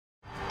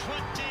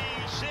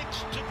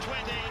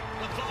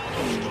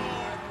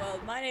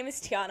name is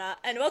Tiana,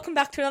 and welcome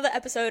back to another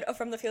episode of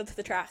From the Field to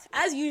the Track.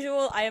 As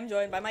usual, I am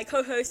joined by my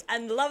co-host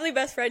and lovely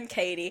best friend,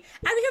 Katie,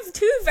 and we have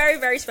two very,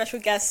 very special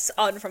guests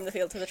on From the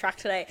Field to the Track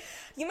today.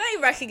 You may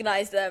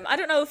recognize them, I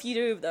don't know if you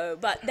do though,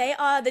 but they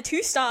are the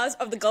two stars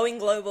of the Going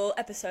Global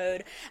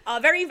episode, our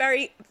very,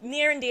 very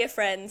near and dear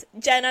friends,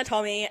 Jenna,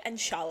 Tommy, and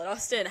Charlotte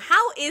Austin.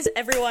 How is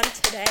everyone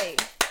today?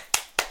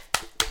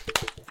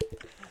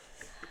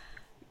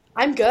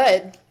 I'm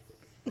good.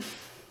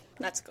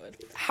 That's good.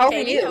 How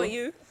Katie, are you? how are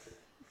you?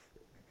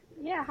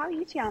 Yeah, how are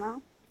you, Tiana?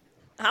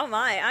 How am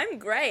I? I'm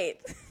great.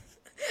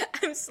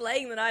 I'm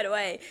slaying the night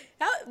away.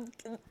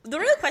 The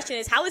real question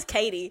is, how is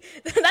Katie?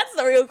 That's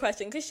the real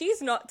question, because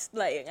she's not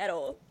slaying at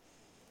all.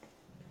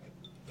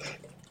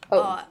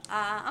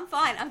 I'm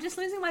fine. I'm just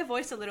losing my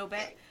voice a little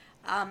bit,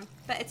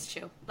 but it's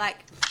chill.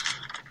 Like,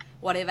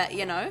 whatever,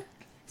 you know?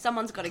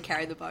 Someone's got to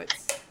carry the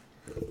boats.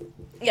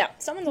 Yeah,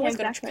 someone's always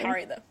exactly. got to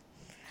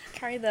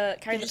carry the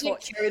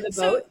torch. Carry the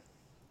boat?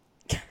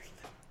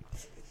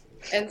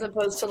 As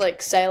opposed to,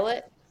 like, sail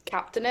it,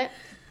 captain it,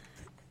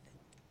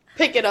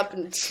 pick it up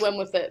and swim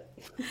with it.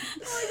 Oh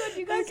my god,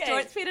 you guys Okay.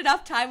 don't spend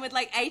enough time with,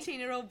 like,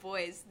 18-year-old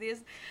boys.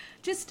 There's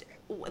just,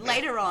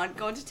 later on,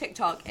 go into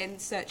TikTok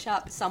and search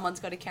up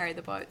someone's got to carry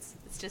the boats.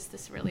 It's just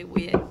this really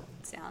weird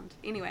sound.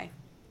 Anyway.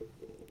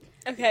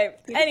 Okay,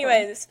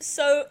 anyways,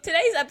 so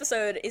today's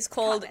episode is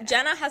called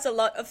Jenna Has a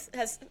Lot of...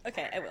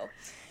 Okay, I will.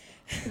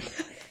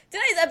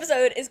 Today's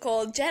episode is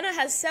called Jenna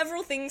Has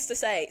Several Things to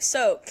Say.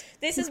 So,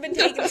 this has been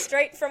taken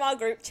straight from our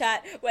group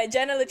chat where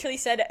Jenna literally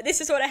said,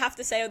 this is what I have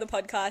to say on the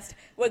podcast,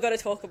 we're going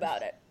to talk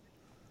about it.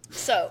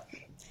 So,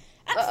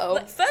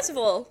 first of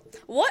all,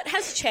 what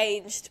has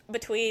changed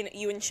between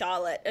you and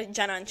Charlotte,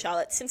 Jenna and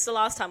Charlotte, since the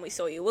last time we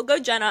saw you? We'll go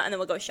Jenna and then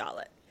we'll go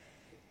Charlotte.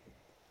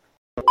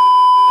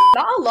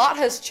 Not a lot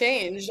has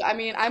changed. I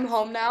mean, I'm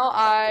home now.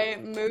 I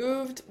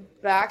moved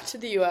back to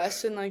the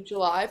U.S. in, like,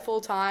 July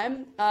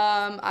full-time.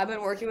 I've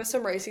been working with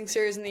some racing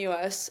series in the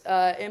U.S.,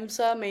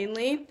 IMSA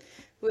mainly,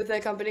 with a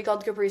company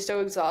called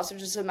Capristo Exhaust,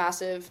 which is a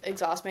massive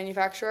exhaust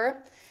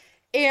manufacturer.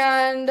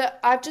 And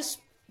I've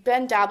just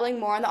been dabbling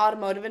more in the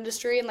automotive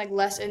industry and, like,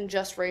 less in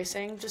just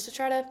racing, just to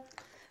try to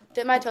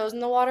dip my toes in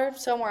the water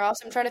somewhere else.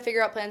 I'm trying to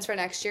figure out plans for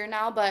next year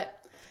now,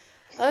 but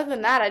other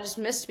than that, I just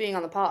missed being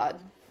on the pod.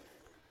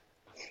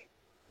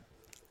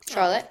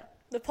 Charlotte?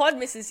 The pod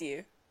misses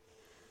you.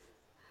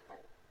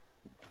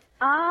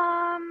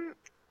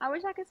 I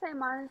wish I could say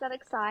mine is that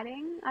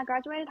exciting. I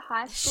graduated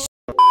high school.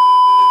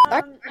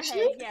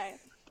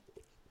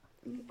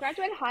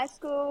 Graduated high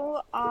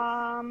school,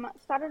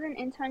 started an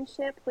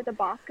internship with a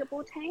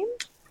basketball team.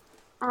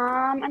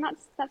 And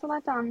that's all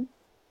I've done.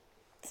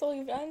 That's all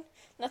you've done?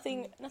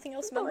 Nothing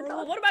else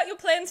memorable? What about your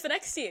plans for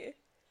next year?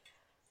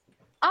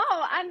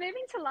 Oh, I'm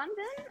moving to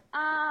London.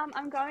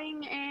 I'm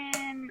going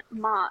in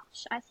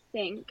March, I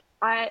think.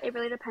 It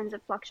really depends.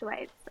 It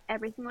fluctuates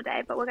every single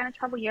day. But we're going to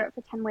travel Europe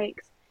for 10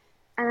 weeks.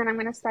 And then I'm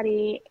going to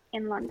study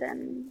in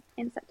London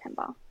in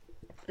September.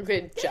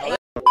 Okay, jealous.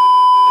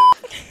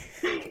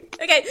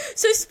 Okay,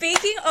 so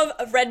speaking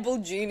of Red Bull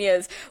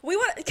Juniors, we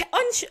want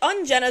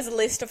on Jenna's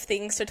list of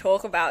things to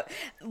talk about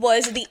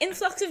was the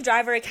influx of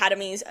driver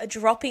academies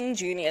dropping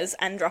juniors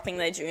and dropping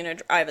their junior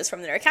drivers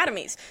from their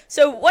academies.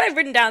 So what I've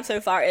written down so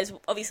far is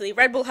obviously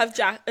Red Bull have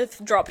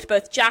dropped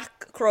both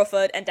Jack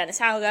Crawford and Dennis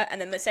Hauger,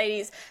 and then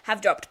Mercedes have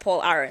dropped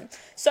Paul Aron.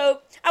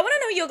 So I want to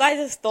know your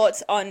guys'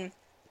 thoughts on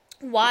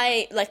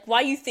why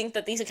you think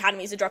that these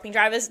academies are dropping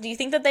drivers. Do you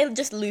think that they're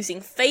just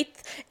losing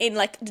faith in,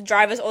 like, the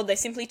drivers, or there's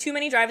simply too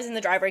many drivers in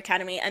the driver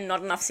academy and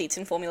not enough seats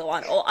in Formula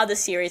One or other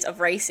series of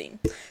racing?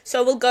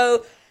 So we'll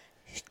go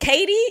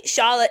Katie,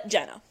 Charlotte,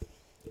 Jenna.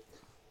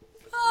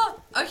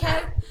 Oh,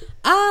 okay.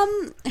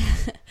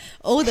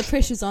 All the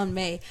pressure's on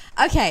me.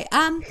 Okay,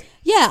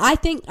 yeah, I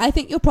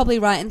think you're probably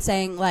right in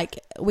saying, like,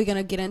 we're going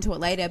to get into it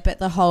later, but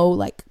the whole,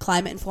 like,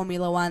 climate in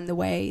Formula One, the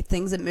way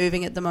things are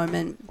moving at the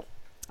moment,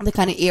 the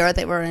kind of era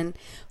that we're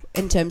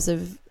in terms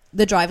of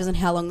the drivers and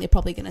how long they're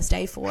probably going to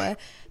stay for,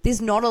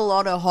 there's not a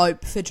lot of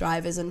hope for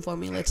drivers in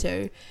Formula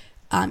 2,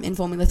 in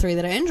Formula 3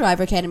 that are in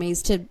driver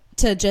academies to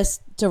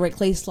just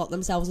directly slot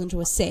themselves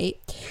into a seat.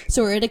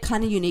 So we're at a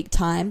kind of unique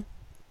time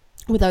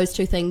where those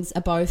two things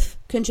are both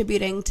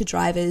contributing to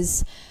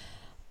drivers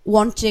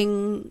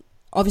wanting,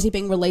 obviously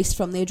being released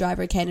from their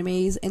driver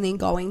academies and then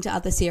going to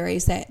other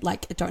series that,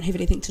 like, don't have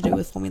anything to do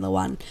with Formula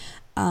 1.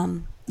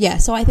 Yeah,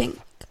 so I think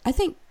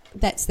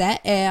that's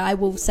that. I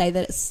will say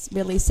that it's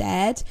really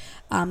sad,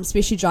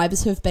 especially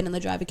drivers who have been in the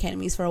driver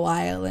academies for a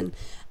while. And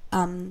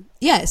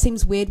yeah, it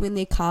seems weird when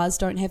their cars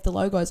don't have the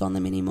logos on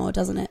them anymore,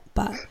 doesn't it?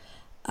 But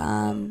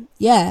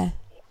yeah.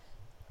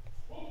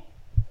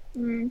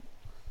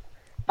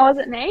 Oh, is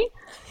it me?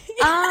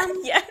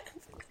 Yeah.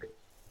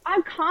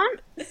 I can't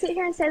sit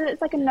here and say that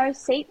it's like a no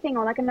seat thing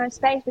or like a no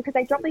space, because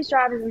they drop these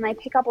drivers and they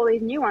pick up all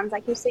these new ones.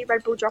 Like, you'll see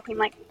Red Bull dropping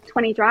like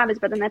 20 drivers,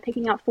 but then they're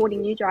picking up 40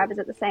 new drivers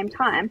at the same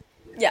time.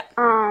 Yeah.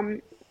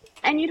 And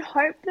you'd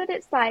hope that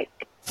it's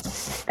like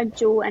a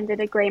dual-ended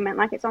agreement,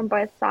 like it's on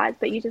both sides,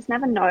 but you just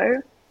never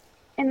know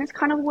in this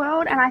kind of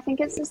world. And I think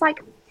it's just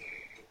like,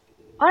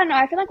 I don't know.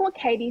 I feel like what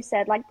Katie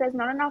said, like there's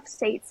not enough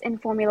seats in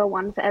Formula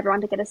One for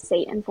everyone to get a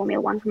seat in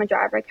Formula One from a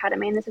driver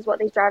academy, and this is what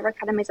these driver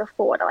academies are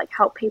for, to like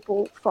help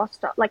people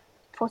prosper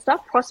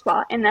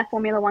in their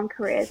Formula One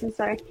careers. And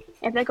so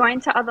if they're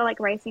going to other like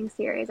racing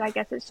series, I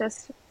guess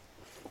it's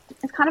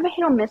kind of a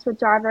hit or miss with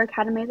driver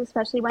academies,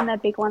 especially when they're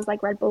big ones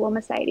like Red Bull or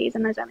Mercedes,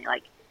 and there's only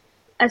like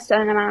a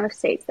certain amount of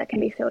seats that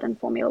can be filled in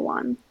Formula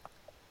One.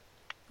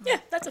 Yeah,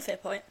 that's a fair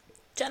point.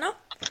 Jenna?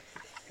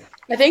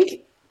 I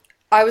think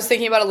I was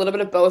thinking about a little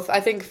bit of both. I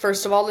think,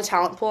 first of all, the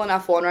talent pool in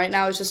F1 right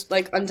now is just,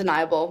 like,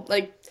 undeniable.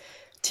 Like,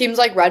 teams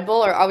like Red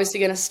Bull are obviously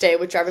going to stay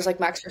with drivers like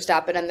Max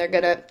Verstappen, and they're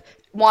going to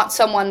want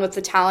someone with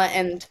the talent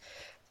and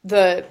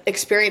the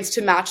experience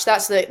to match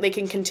that so that they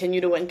can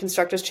continue to win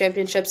Constructors'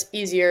 Championships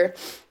easier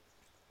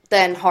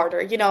than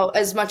harder. You know,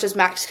 as much as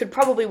Max could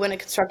probably win a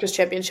Constructors'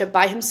 Championship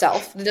by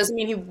himself, it doesn't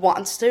mean he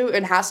wants to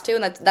and has to,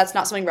 and that's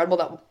not something Red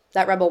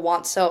Bull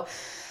wants. So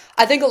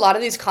I think a lot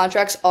of these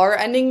contracts are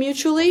ending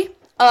mutually,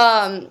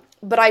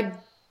 but I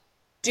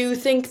do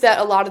think that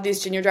a lot of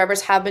these junior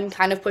drivers have been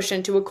kind of pushed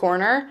into a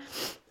corner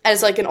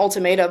as like an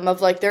ultimatum of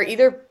like they're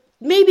either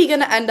maybe going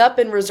to end up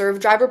in reserve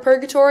driver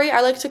purgatory,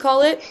 I like to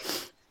call it,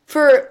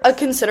 for a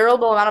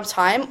considerable amount of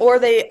time, or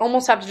they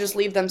almost have to just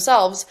leave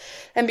themselves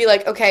and be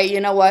like, okay, you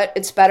know what,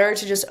 it's better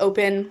to just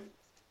open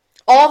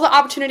all the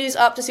opportunities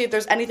up to see if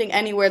there's anything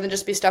anywhere than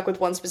just be stuck with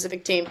one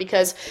specific team.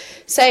 Because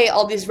say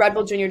all these Red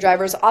Bull junior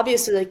drivers,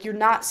 obviously like you're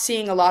not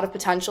seeing a lot of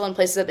potential in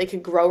places that they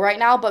could grow right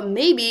now, but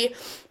maybe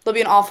there'll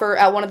be an offer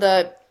at one of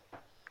the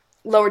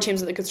lower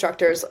teams in the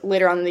constructors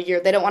later on in the year.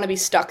 They don't want to be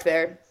stuck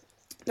there.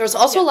 There's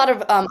also a lot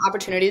of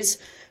opportunities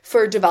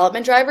for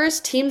development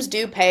drivers. Teams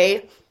do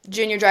pay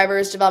junior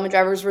drivers, development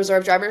drivers,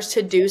 reserve drivers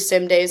to do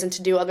sim days and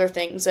to do other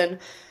things. And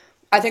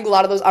I think a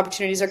lot of those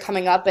opportunities are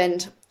coming up,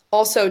 and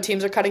also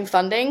teams are cutting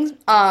funding.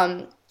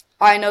 I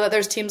know that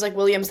there's teams like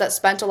Williams that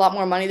spent a lot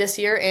more money this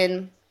year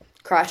in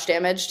crash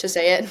damage, to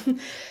say it,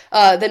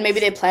 than maybe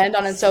they planned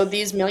on. And so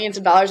these millions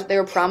of dollars that they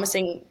were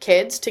promising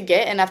kids to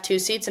get in F2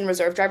 seats and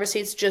reserve driver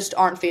seats just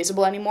aren't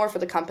feasible anymore for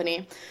the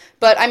company.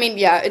 But I mean,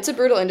 yeah, it's a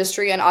brutal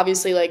industry, and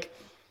obviously like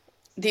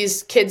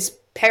these kids'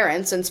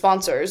 parents and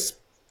sponsors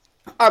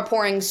are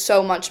pouring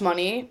so much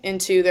money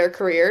into their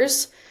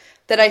careers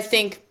that I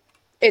think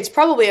it's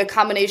probably a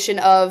combination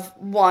of,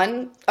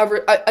 one,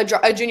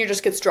 a junior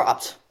just gets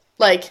dropped.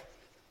 Like,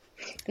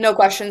 no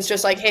questions,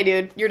 just like, hey,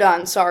 dude, you're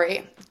done,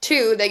 sorry.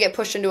 Two, they get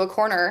pushed into a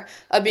corner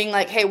of being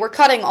like, hey, we're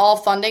cutting all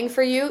funding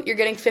for you. You're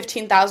getting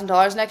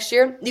 $15,000 next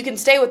year. You can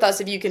stay with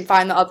us if you can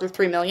find the other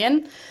 $3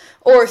 million.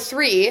 Or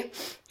three,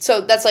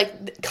 so that's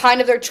like kind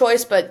of their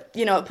choice, but,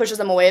 you know, it pushes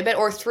them away a bit.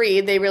 Or three,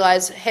 they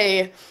realize,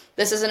 hey,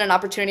 this isn't an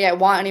opportunity I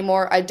want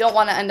anymore. I don't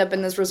want to end up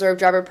in this reserve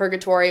driver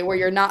purgatory where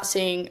you're not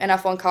seeing an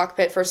F1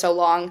 cockpit for so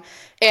long,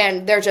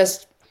 and they're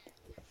just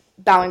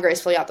bowing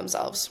gracefully out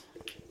themselves.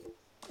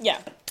 Yeah.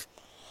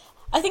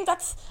 I think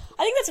that's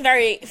a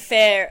very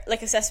fair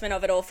like assessment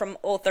of it all from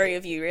all three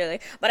of you, really.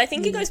 But I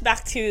think it goes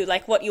back to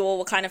like what you all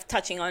were kind of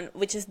touching on,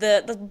 which is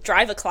the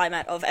driver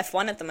climate of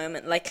F1 at the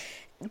moment. Like,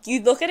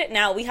 you look at it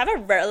now, we have a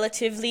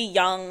relatively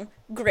young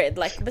grid.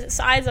 Like,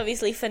 besides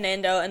obviously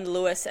Fernando and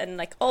Lewis and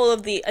like all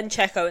of and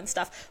Checo and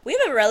stuff, we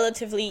have a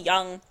relatively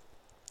young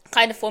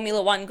kind of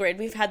Formula One grid.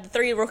 We've had the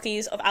three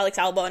rookies of Alex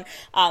Albon,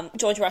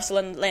 George Russell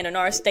and Lando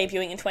Norris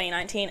debuting in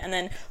 2019, and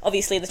then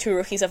obviously the two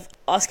rookies of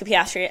Oscar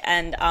Piastri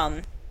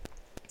and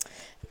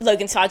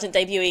Logan Sargent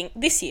debuting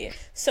this year.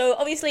 So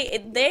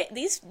obviously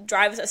these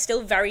drivers are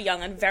still very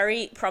young and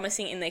very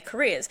promising in their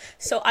careers.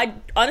 So I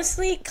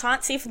honestly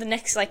can't see for the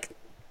next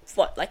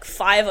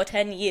 5 or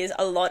 10 years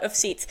we're going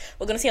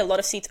to see a lot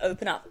of seats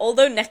open up.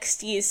 Although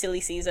next year's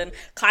silly season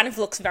kind of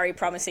looks very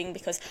promising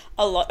because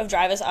a lot of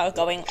drivers are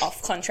going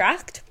off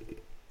contract.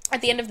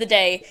 At the end of the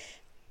day,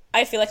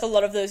 I feel like a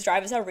lot of those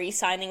drivers are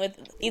re-signing with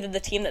either the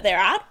team that they're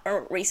at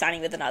or re-signing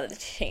with another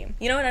team.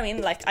 You know what I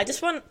mean? Like, I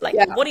just want,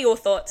 What are your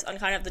thoughts on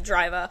kind of the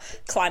driver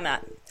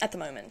climate at the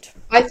moment?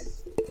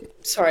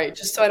 Sorry,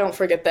 just so I don't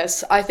forget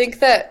this. I think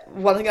that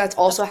one thing that's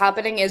also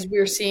happening is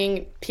we're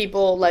seeing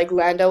people like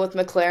Lando with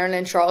McLaren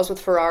and Charles with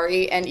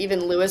Ferrari and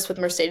even Lewis with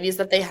Mercedes,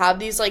 that they have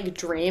these like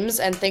dreams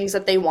and things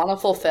that they want to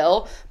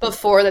fulfill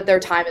before that their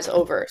time is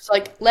over. So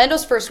like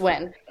Lando's first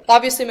win,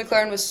 obviously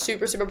McLaren was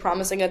super, super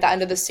promising at the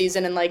end of the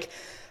season, and like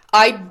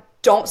I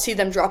don't see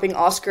them dropping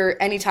Oscar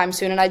anytime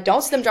soon, and I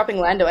don't see them dropping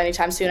Lando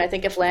anytime soon. I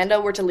think if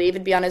Lando were to leave,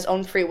 it'd be on his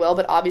own free will,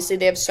 but obviously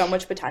they have so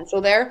much potential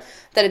there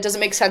that it doesn't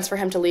make sense for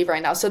him to leave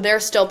right now. So they're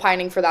still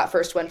pining for that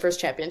first win, first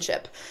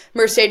championship.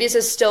 Mercedes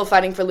is still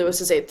fighting for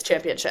Lewis's 8th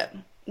championship.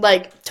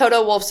 Like,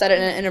 Toto Wolff said it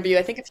in an interview,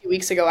 I think a few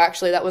weeks ago,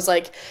 actually, that was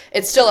like,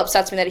 it still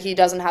upsets me that he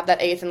doesn't have that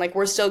 8th, and like,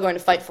 we're still going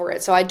to fight for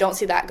it. So I don't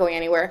see that going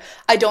anywhere.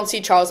 I don't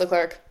see Charles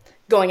Leclerc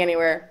going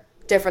anywhere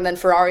different than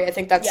Ferrari. I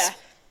think that's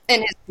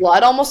in his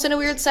blood almost in a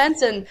weird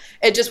sense, and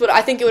I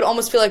think it would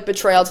almost feel like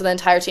betrayal to the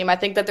entire team. I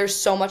think that there's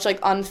so much like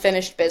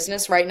unfinished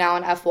business right now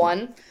in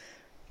F1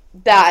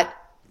 that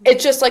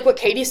it's just like what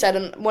Katie said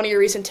in one of your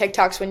recent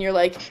TikToks when you're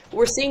like,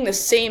 we're seeing the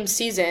same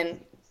season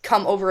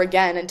come over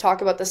again and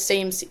talk about the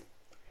same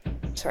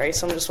sorry,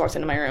 someone just walked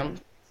into my room.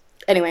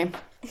 Anyway,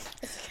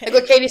 Like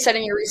what Katie said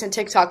in your recent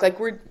TikTok, like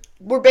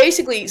we're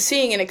basically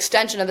seeing an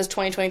extension of this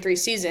 2023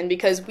 season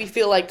because we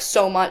feel like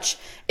so much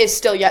is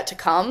still yet to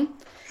come.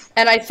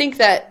 And I think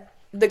that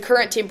the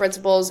current team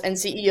principals and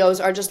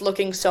CEOs are just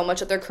looking so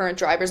much at their current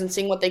drivers and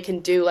seeing what they can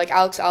do. Like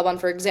Alex Albon,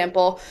 for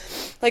example,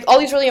 like all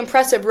these really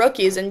impressive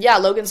rookies. And yeah,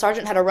 Logan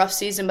Sargent had a rough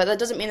season, but that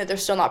doesn't mean that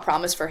there's still not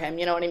promise for him.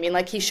 You know what I mean?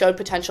 Like he showed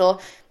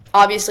potential,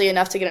 obviously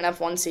enough to get an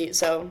F1 seat.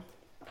 So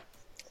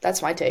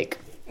that's my take.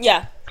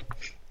 Yeah.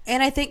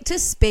 And I think to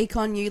speak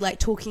on you, like,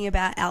 talking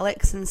about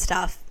Alex and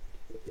stuff,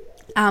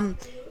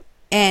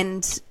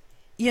 and,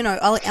 you know,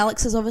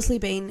 Alex has obviously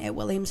been at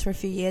Williams for a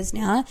few years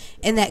now,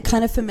 and that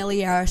kind of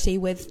familiarity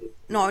with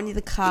not only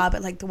the car,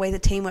 but, like, the way the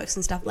team works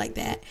and stuff like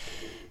that.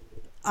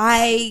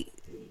 I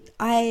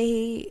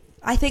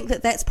think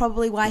that that's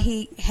probably why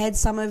he had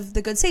some of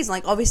the good season.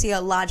 Like, obviously,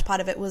 a large part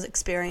of it was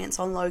experience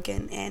on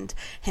Logan and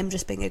him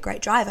just being a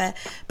great driver,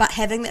 but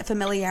having that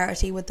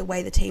familiarity with the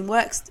way the team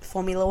works,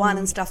 Formula One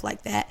and stuff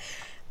like that,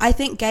 I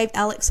think gave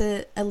Alex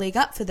a leg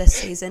up for this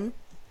season.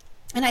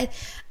 And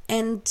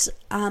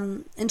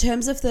in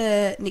terms of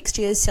the next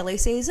year's silly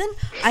season,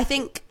 I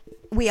think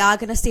we are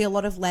going to see a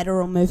lot of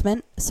lateral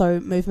movement, so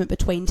movement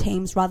between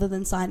teams rather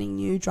than signing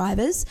new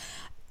drivers.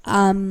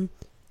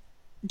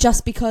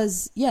 Just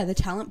because, yeah, the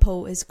talent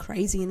pool is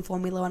crazy in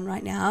Formula One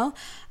right now.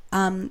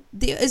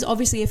 There is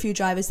obviously a few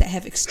drivers that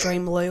have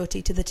extreme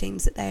loyalty to the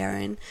teams that they are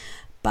in,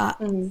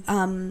 but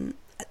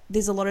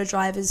there's a lot of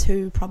drivers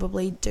who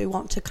probably do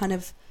want to kind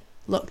of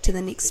look to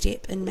the next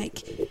step and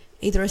make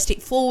either a step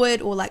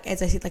forward or, like,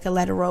 as I said, like a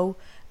lateral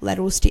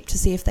step to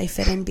see if they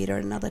fit in better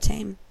in another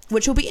team,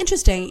 which will be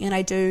interesting. And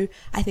I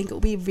think it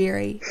will be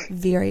very,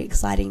 very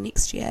exciting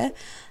next year.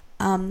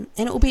 And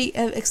it will be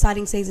an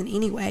exciting season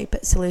anyway,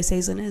 but silly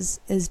season is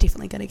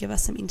definitely going to give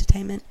us some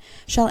entertainment.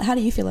 Charlotte, how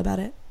do you feel about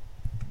it?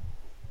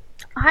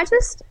 I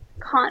just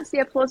can't see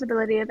a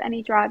plausibility of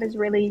any drivers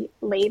really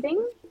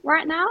leaving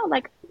right now,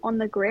 like, on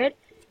the grid.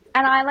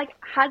 And I, like,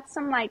 had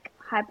some, like,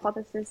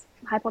 hypotheses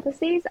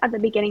at the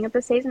beginning of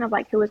the season of,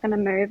 like, who was going to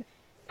move,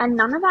 and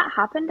none of that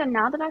happened. And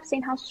now that I've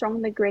seen how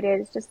strong the grid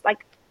is, just,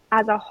 like,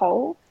 as a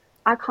whole,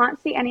 I can't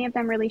see any of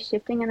them really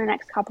shifting in the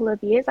next couple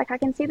of years. Like, I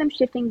can see them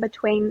shifting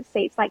between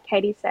seats, like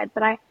Katie said,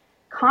 but I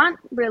can't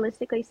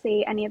realistically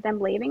see any of them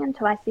leaving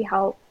until I see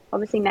how,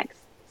 obviously, next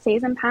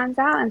season pans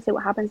out and see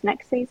what happens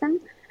next season.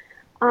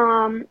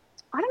 I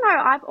don't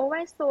know. I've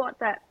always thought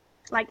that,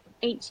 like,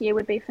 each year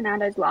would be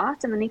Fernando's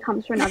last, and then he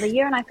comes for another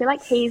year, and I feel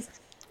like he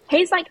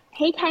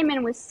came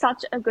in with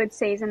such a good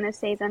season this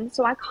season,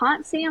 so I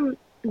can't see him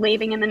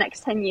leaving in the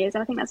next 10 years.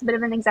 And I think that's a bit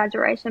of an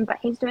exaggeration, but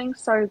he's doing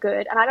so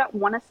good, and I don't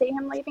want to see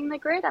him leaving the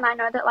grid. And I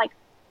know that, like,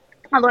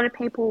 a lot of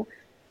people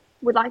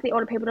would like the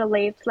older people to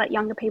leave to let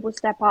younger people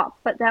step up,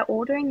 but they're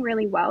all doing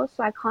really well,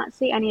 so I can't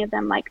see any of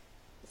them, like,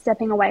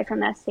 stepping away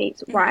from their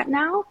seats right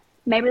now.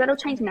 Maybe that'll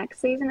change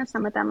next season if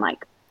some of them,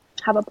 like,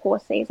 have a poor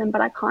season, but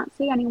I can't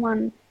see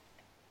anyone.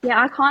 Yeah,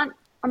 I can't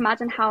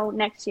imagine how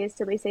next year's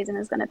silly season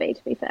is going to be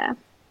fair.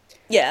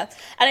 Yeah,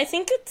 and I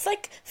think it's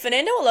like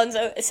Fernando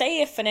Alonso,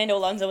 say if Fernando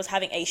Alonso was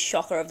having a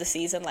shocker of the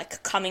season,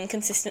 like coming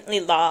consistently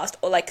last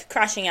or like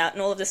crashing out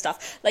and all of this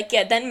stuff, like,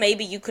 yeah, then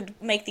maybe you could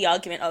make the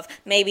argument of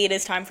maybe it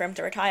is time for him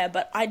to retire.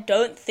 But I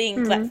don't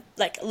think that,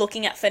 like,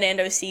 looking at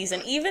Fernando's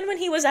season, even when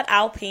he was at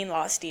Alpine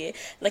last year,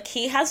 like,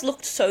 he has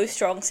looked so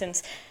strong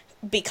since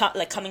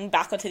coming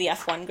back onto the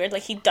F1 grid.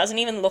 Like, he doesn't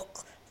even look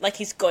like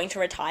he's going to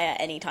retire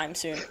anytime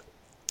soon.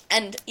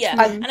 And yeah,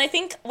 and I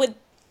think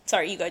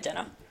sorry, you go,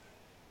 Jenna.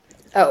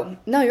 Oh,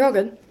 no, you're all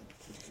good.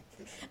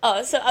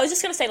 Oh, so I was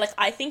just going to say, like,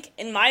 I think,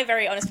 in my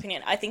very honest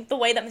opinion, I think the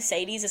way that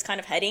Mercedes is kind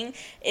of heading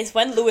is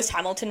when Lewis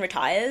Hamilton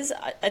retires,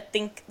 I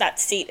think that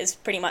seat is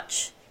pretty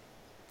much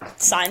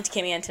signed to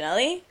Kimi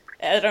Antonelli.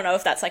 I don't know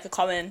if that's, like, a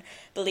common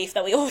belief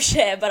that we all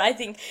share, but I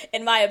think,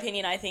 in my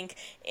opinion, I think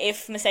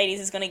if Mercedes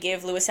is going to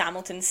give Lewis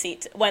Hamilton's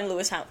seat when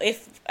Lewis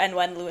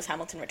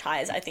Hamilton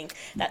retires, I think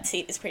that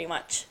seat is pretty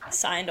much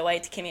signed away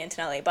to Kimi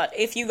Antonelli. But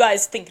if you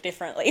guys think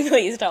differently,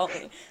 please tell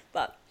me.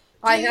 But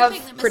I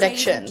have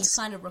predictions.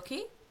 Sign a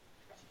rookie?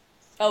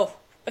 Oh,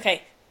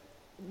 okay.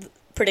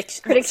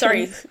 Predictions.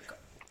 Sorry.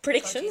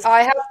 Predictions?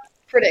 I have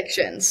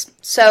predictions.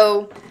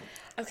 So,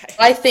 Okay.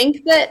 I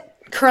think that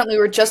currently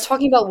we're just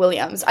talking about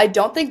Williams. I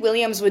don't think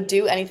Williams would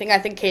do anything. I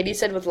think Katie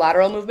said with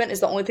lateral movement is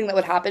the only thing that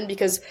would happen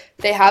because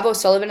they have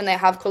O'Sullivan and they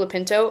have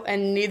Colapinto,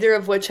 and neither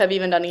of which have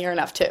even done a year and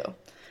F2.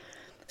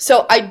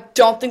 So I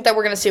don't think that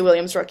we're going to see a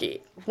Williams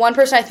rookie. One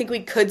person I think we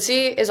could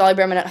see is Ollie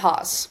Behrman at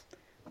Haas.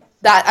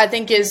 That, I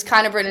think, is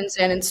kind of written in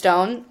sand and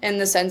stone in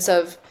the sense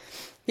of,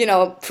 you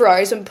know,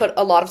 Ferrari's been put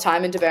a lot of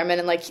time into Behrman,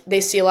 and, like, they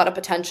see a lot of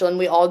potential, and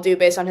we all do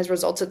based on his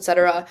results,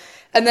 etc.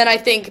 And then I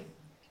think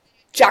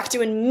Jack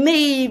Doohan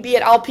maybe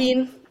at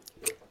Alpine,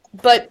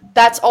 but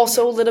that's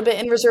also a little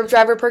bit in reserve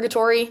driver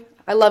purgatory.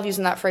 I love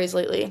using that phrase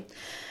lately.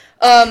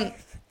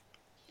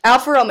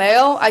 Alfa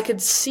Romeo, I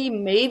could see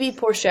maybe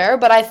Porsche,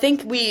 but I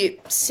think we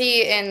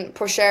see in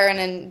Porsche and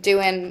in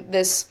Doohan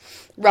this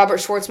Robert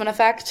Schwartzman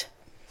effect.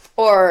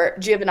 Or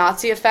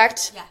Giovinazzi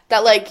effect,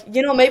 that, like,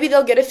 you know, maybe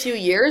they'll get a few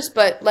years,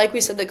 but like we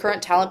said, the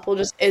current talent pool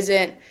just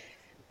isn't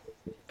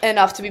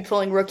enough to be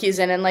pulling rookies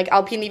in, and like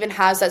Alpine even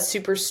has that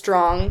super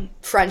strong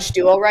French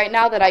duo right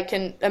now that I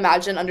can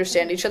imagine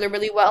understand each other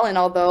really well, and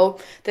although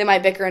they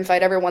might bicker and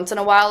fight every once in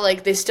a while,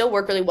 like they still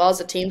work really well as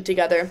a team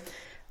together.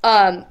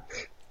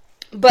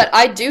 But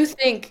I do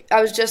think,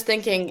 I was just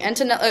thinking,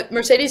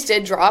 Mercedes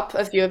did drop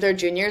a few of their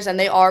juniors, and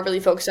they are really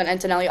focused on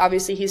Antonelli.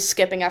 Obviously, he's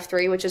skipping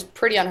F3, which is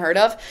pretty unheard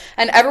of.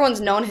 And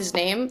everyone's known his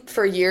name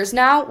for years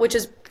now, which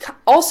is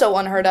also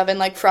unheard of in,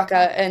 like,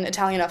 Frucka and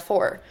Italian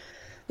F4.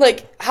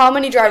 Like, how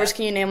many drivers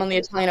can you name on the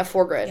Italian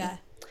F4 grid? Yeah.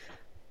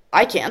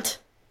 I can't.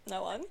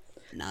 No one.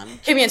 None.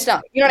 Kimi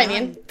Antonelli, you know what I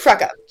mean?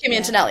 Frucka, Kimi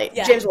Antonelli,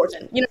 Yeah. James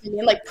Wharton, you know what I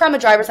mean? Like, Prema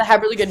drivers that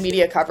have really good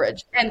media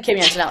coverage, and Kimi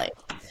Antonelli.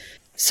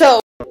 So,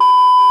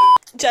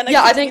 Jenna,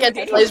 yeah, I think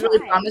continue. Antonelli is really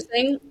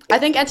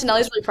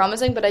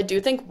promising. But I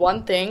do think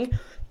one thing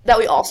that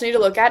we also need to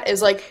look at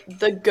is, like,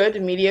 the good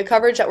media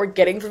coverage that we're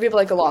getting for people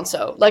like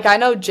Alonso. Like, I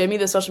know Jimmy,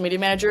 the social media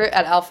manager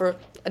at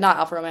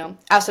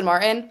Aston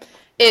Martin,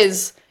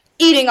 is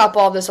eating up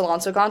all this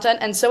Alonso content,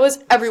 and so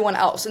is everyone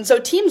else. And so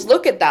teams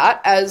look at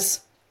that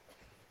as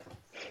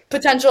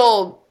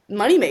potential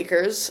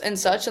moneymakers and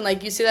such, and,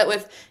 like, you see that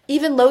with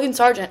even Logan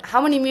Sargent.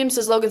 How many memes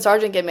does Logan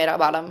Sargent get made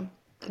about him?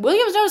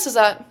 Williams notices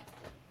that.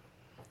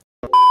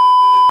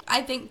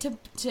 I think to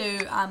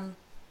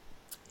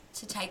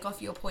take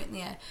off your point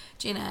there,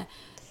 Jenna,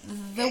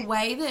 the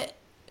way that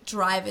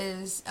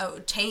drivers or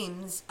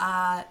teams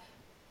are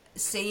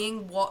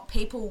seeing what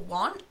people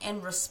want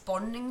and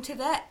responding to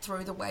that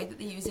through the way that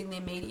they're using their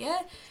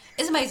media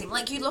is amazing.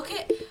 Like, you look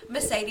at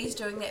Mercedes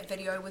doing that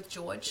video with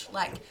George,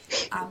 like,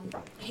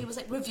 he was,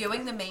 like,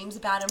 reviewing the memes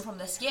about him from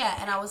this year,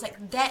 and I was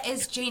like, that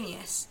is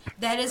genius.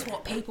 That is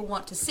what people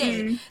want to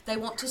see. They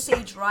want to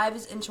see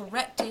drivers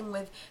interacting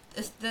with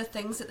the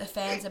things that the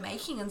fans are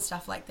making and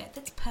stuff like that.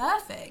 That's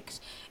perfect.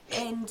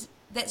 And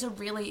that's a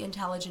really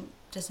intelligent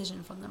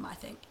decision from them, I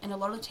think. And a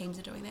lot of teams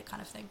are doing that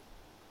kind of thing.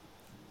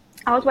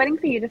 I was waiting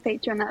for you to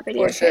feature in that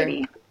video, For sure.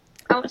 Katie.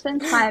 I watched the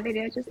entire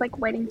video just, like,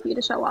 waiting for you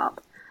to show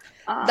up.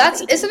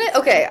 Isn't it?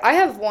 Okay, I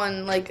have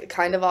one, like,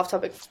 kind of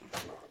off-topic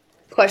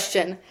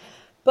question,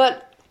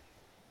 but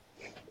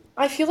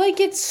I feel like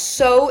it's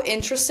so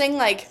interesting,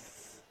 like,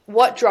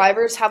 what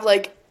drivers have,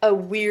 like, a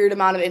weird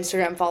amount of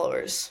Instagram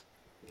followers.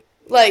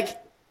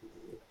 Like,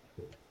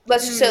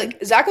 let's just say,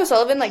 like, Zach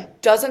O'Sullivan,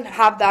 like, doesn't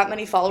have that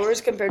many followers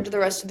compared to the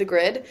rest of the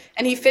grid,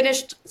 and he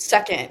finished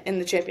second in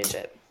the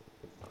championship.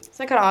 Isn't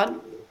that kind of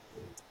odd?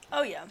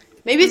 Oh, yeah.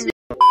 Maybe it's...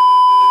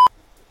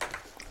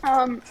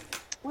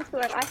 What's the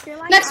word? I feel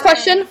like Next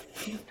question.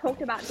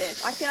 Talked about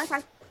this. I feel like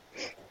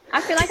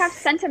I've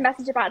sent a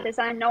message about this,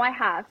 and I know I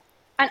have,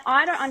 and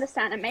I don't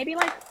understand. And maybe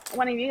like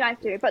one of you guys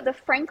do, but the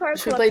Franco.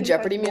 Should we play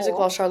Jeopardy music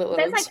while Charlotte loads?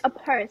 There's like a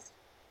post.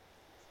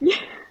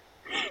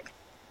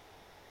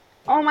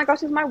 Oh my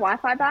gosh, is my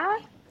Wi-Fi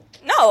bad?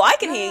 No, I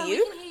can hear you.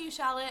 We can hear you,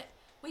 Charlotte.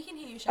 We can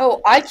hear you,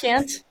 Charlotte. Oh, I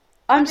can't.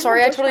 I'm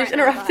sorry, I totally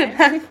interrupted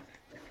them.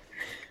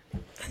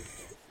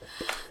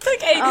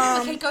 Okay.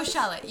 Okay, go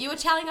Charlotte. You were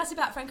telling us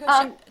about Franco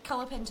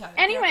Colapinto.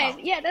 Anyways,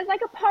 yeah, there's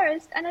like a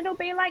post, and it'll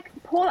be like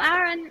Paul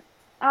Aaron.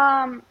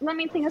 Let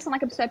me think of some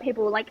like absurd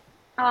people, like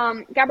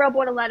Gabriel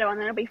Bortoletto, and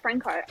then it'll be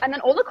Franco, and then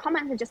all the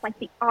comments are just like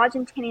the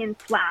Argentinian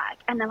flag,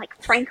 and then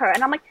like Franco,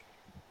 and I'm like,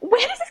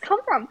 where does this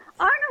come from?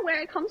 I don't know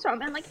where it comes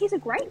from, and like he's a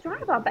great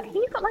driver, but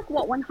he's got like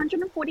what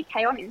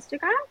 140K on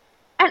Instagram,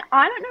 and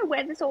I don't know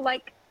where this all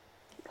like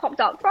popped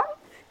up from.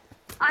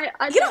 I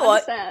You know don't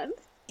what? understand.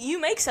 You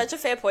make such a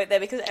fair point there,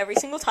 because every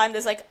single time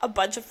there's like a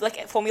bunch of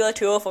like Formula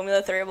 2 or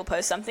Formula 3 will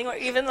post something, or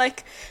even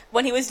like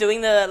when he was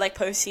doing the like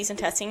post-season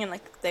testing and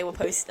like they were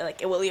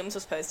Williams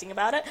was posting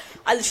about it,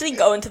 I literally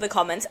go into the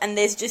comments and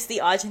there's just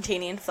the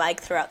Argentinian flag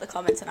throughout the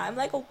comments, and I'm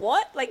like,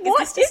 what? Like,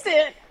 What is this just is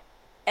it?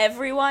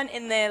 everyone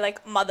in their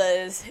like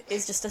mothers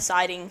is just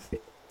deciding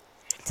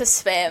to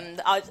spam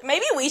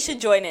maybe we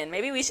should join in.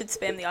 Maybe we should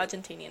spam the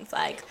Argentinian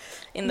flag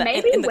in the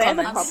Maybe in the we're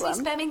the comments.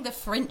 problem. I'm spamming the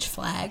French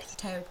flag.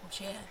 Terrible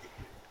share.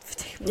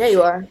 Yeah,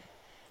 you are.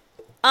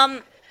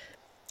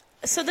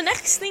 So the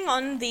next thing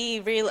on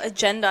the real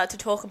agenda to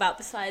talk about,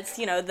 besides,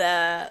 you know,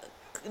 the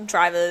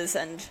drivers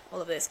and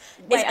all of this,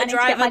 Wait, is I a need to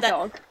driver get my that...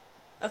 dog.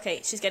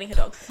 Okay, she's getting her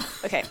dog.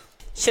 Okay.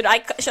 Should I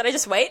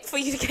just wait for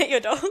you to get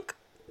your dog?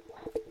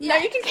 No,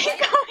 you can keep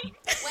going.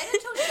 Wait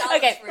until Charlotte's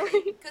Okay.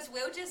 ready, because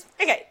we'll just...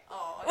 Okay.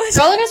 Oh,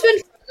 Charlotte has been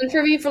frozen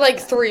for me for like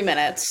 3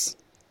 minutes.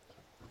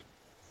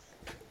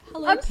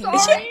 hello, I'm Pink.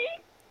 sorry.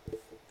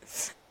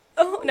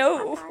 Oh,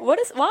 no.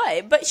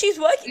 Why? But she's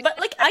working, but,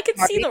 like, I can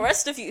see the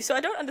rest of you, so I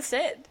don't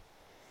understand.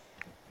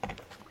 It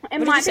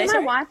did might you say, be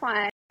my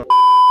sorry?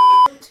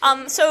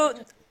 Wi-Fi. So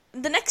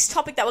the next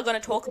topic that we're going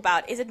to talk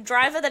about is a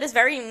driver that is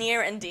very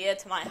near and dear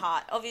to my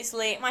heart.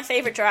 Obviously, my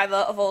favorite driver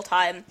of all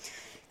time,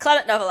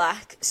 Clement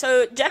Novalak.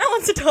 So Jenna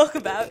wants to talk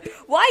about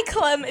why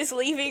Clem is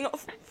leaving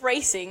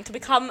racing to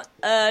become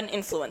an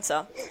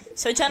influencer.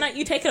 So Jenna,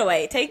 you take it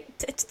away.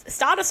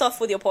 Start us off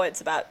with your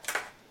points about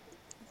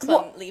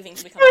Clem leaving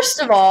to become.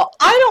 First of all,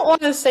 I don't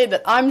want to say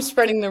that I'm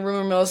spreading the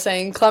rumor mill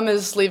saying Clem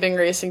is leaving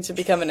racing to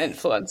become an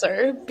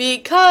influencer,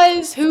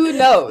 because who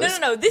knows?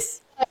 No.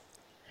 This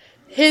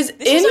His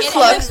is a influx.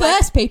 comment.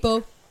 First,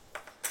 people.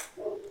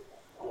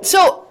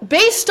 So,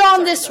 based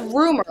on this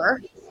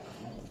rumor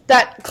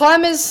that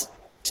Clem is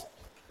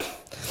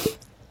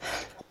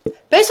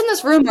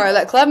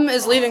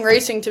leaving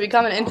racing to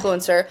become an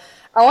influencer,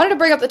 I wanted to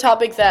bring up the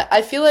topic that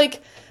I feel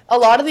like a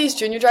lot of these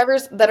junior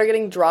drivers that are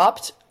getting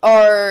dropped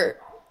are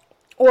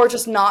or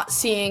just not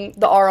seeing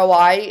the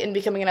ROI in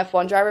becoming an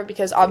F1 driver,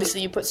 because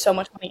obviously you put so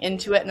much money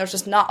into it and there's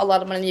just not a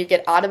lot of money you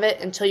get out of it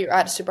until you're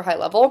at a super high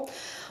level,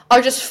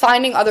 are just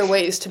finding other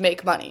ways to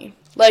make money.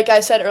 Like I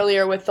said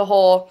earlier with the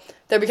whole,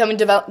 they're becoming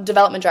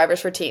development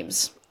drivers for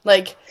teams.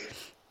 Like,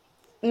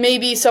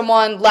 maybe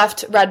someone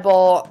left Red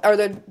Bull, or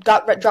they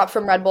got dropped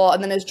from Red Bull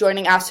and then is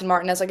joining Aston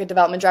Martin as like a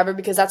development driver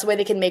because that's the way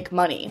they can make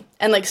money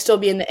and like still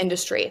be in the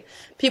industry.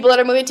 People that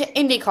are moving to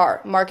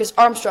IndyCar, Marcus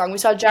Armstrong. We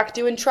saw Jack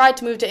Doohan tried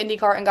to move to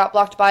IndyCar and got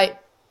blocked by,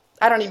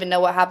 I don't even know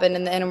what happened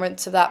in the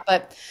intermits of that,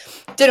 but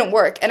didn't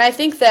work. And I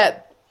think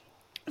that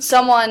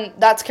someone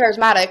that's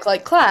charismatic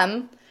like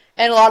Clem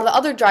and a lot of the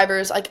other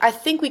drivers, like I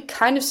think we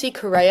kind of see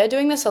Correa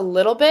doing this a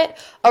little bit,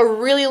 are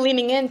really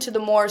leaning into the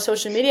more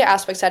social media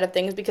aspect side of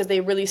things because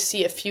they really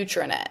see a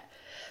future in it.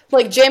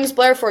 Like James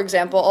Blair, for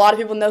example, a lot of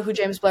people know who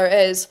James Blair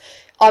is.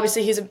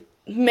 Obviously, he's a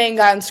main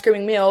guy on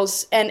Screaming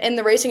Meals, and in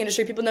the racing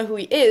industry, people know who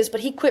he is,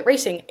 but he quit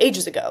racing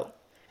ages ago.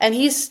 And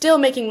he's still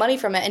making money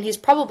from it, and he's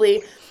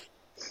probably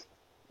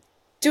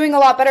doing a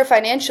lot better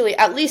financially,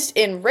 at least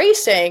in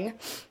racing,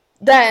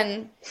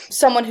 than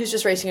someone who's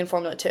just racing in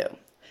Formula 2.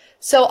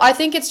 So I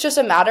think it's just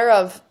a matter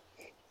of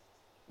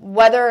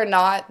whether or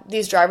not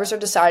these drivers are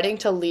deciding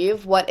to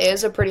leave what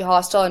is a pretty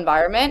hostile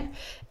environment,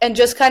 and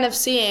just kind of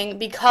seeing,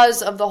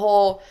 because of the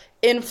whole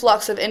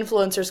influx of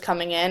influencers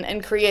coming in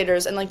and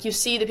creators, and like you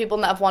see the people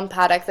in the F1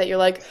 paddock that you're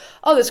like,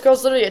 oh, this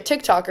girl's literally a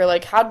TikToker,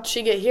 like how did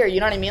she get here? You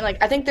know what I mean?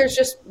 Like I think they're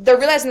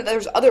realizing that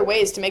there's other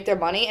ways to make their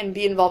money and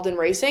be involved in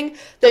racing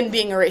than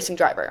being a racing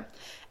driver.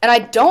 And I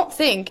don't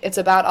think it's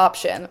a bad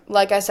option,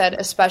 like I said,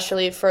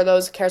 especially for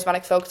those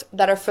charismatic folks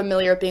that are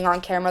familiar with being on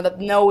camera, that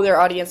know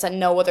their audience, that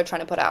know what they're trying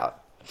to put out.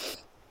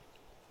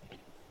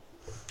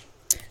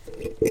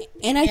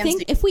 And I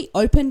think if we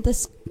opened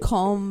this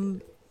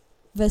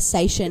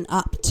conversation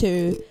up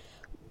to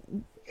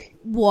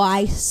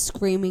why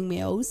Screaming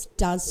Meals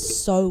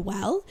does so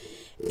well,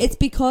 it's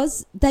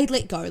because they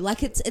let go.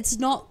 Like it's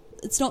not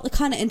the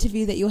kind of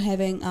interview that you're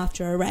having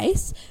after a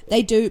race.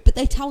 They do, but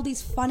they tell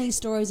these funny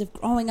stories of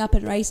growing up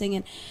in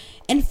racing,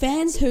 and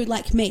fans who,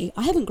 like me,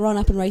 I haven't grown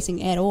up in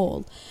racing at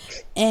all,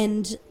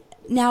 and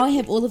now I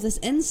have all of this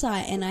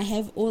insight, and I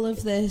have all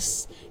of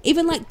this,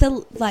 even like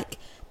the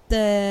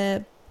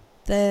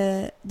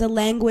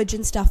language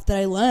and stuff that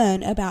I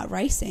learn about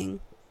racing,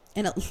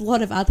 and a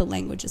lot of other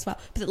language as well.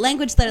 But the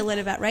language that I learn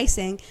about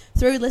racing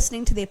through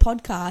listening to their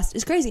podcast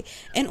is crazy.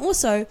 And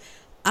also,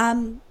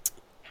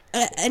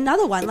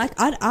 another one, like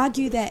I'd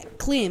argue that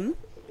Clem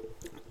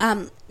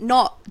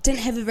didn't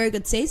have a very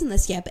good season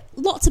this year, but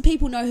lots of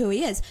people know who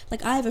he is.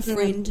 Like I have a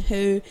friend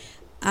who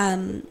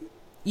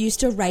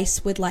used to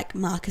race with like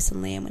Marcus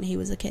and Liam when he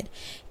was a kid,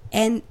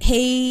 and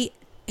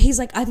he's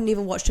like, I've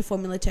never watched a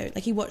Formula 2.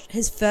 Like he watched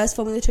his first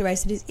Formula 2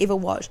 race that he's ever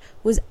watched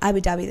was Abu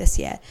Dhabi this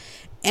year,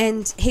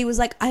 and he was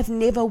like, I've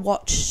never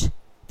watched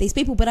these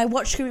people, but I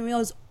watch Screaming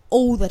Meals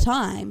all the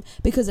time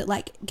because it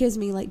like gives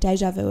me like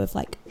deja vu of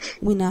like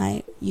when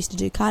I used to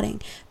do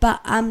karting.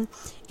 But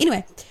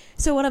anyway,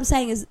 so what I'm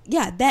saying is,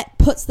 yeah, that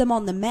puts them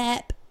on the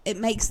map. It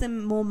makes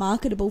them more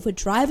marketable for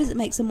drivers. It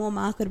makes them more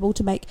marketable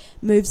to make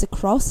moves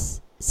across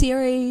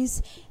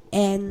series.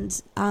 And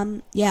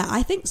yeah,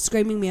 I think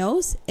Screaming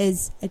Meals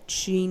is a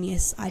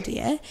genius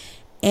idea,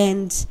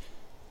 and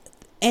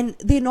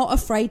they're not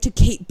afraid to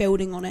keep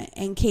building on it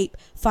and keep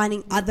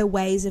finding other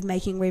ways of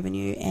making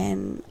revenue.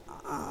 And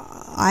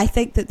I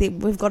think that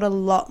we've got a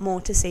lot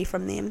more to see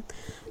from them.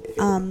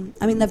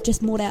 I mean, they've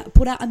just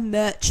put out a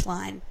merch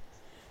line.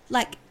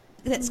 Like,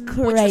 that's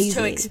crazy. Which was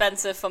too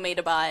expensive for me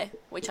to buy,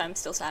 which I'm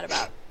still sad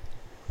about.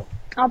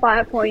 I'll buy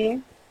it for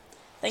you.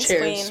 Thanks,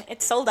 Cheers. Queen.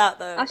 It's sold out,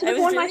 though. I should have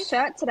worn my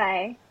shirt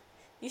today.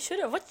 You should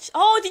have.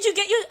 Oh, did you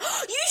get your...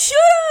 You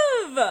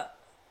should have!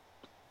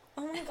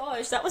 Oh my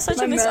gosh, that was such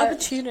a missed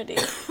opportunity.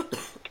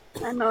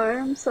 I know,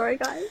 I'm sorry,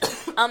 guys.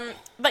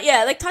 But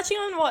yeah, like touching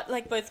on what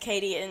like both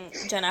Katie and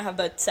Jenna have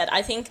both said,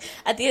 I think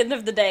at the end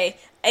of the day,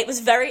 it was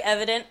very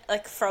evident,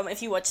 like from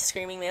if you watch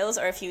Screaming Meals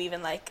or if you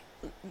even like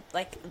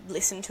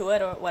listen to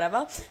it or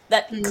whatever,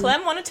 that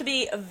Clem wanted to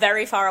be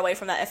very far away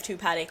from that F2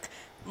 paddock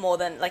more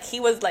than like he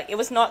was like, it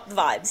was not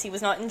vibes. He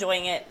was not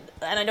enjoying it.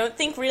 And I don't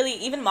think really,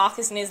 even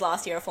Marcus in his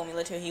last year of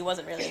Formula 2, he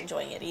wasn't really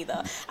enjoying it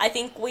either. I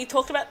think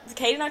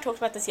Katie and I talked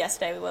about this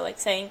yesterday. We were like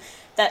saying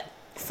that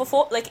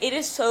like it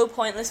is so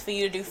pointless for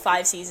you to do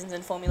 5 seasons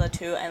in Formula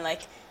 2 and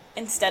like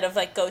instead of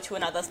like go to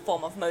another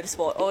form of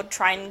motorsport or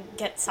try and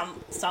get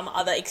some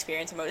other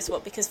experience in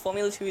motorsport, because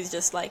Formula 2 is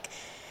just like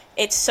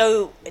it's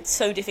so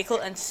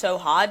difficult and so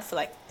hard for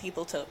like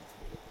people to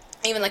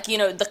even like, you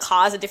know, the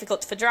cars are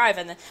difficult to drive,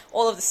 and then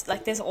all of this,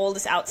 like there's all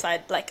this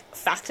outside like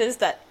factors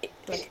that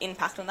like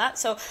impact on that.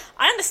 So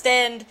I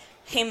understand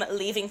him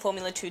leaving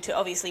Formula 2 to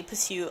obviously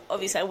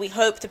we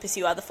hope to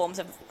pursue other forms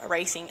of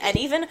racing, and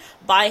even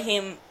by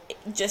him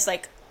just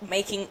like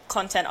making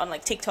content on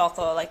like TikTok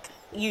or like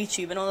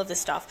YouTube and all of this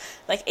stuff,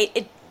 like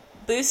it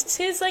boosts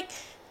his like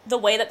the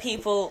way that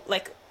people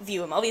like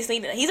view him. Obviously,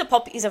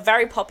 he's a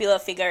very popular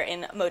figure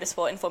in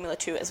motorsport in Formula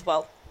 2 as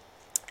well.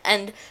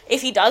 And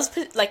if he does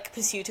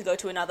pursue to go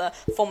to another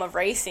form of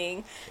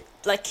racing,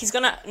 like he's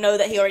gonna know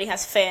that he already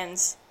has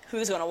fans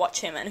who's gonna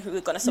watch him and who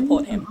are gonna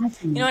support him.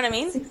 You know what I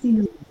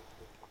mean?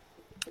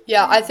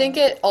 Yeah, I think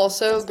it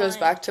also goes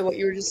back to what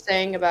you were just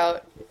saying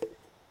about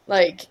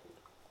like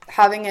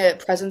having a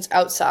presence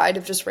outside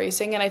of just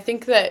racing. And I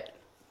think that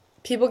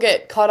people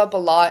get caught up a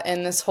lot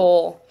in this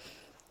whole,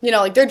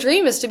 like their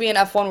dream is to be an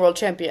F1 world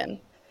champion,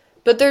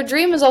 but their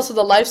dream is also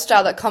the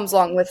lifestyle that comes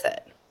along with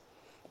it.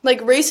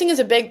 Like, racing is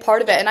a big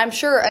part of it, and I'm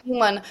sure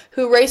anyone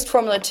who raced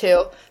Formula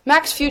 2,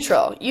 Max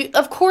Futrell,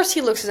 of course he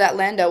looks at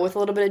Lando with a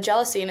little bit of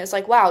jealousy, and it's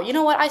like, wow, you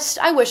know what,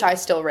 I wish I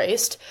still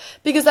raced,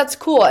 because that's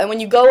cool, and when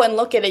you go and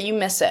look at it, you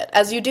miss it,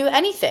 as you do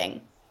anything.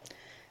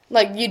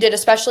 Like, you did,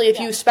 especially if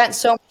you spent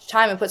so much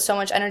time and put so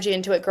much energy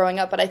into it growing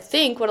up, but I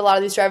think what a lot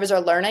of these drivers are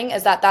learning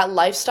is that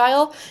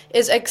lifestyle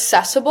is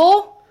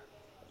accessible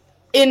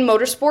in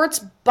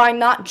motorsports by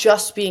not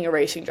just being a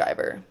racing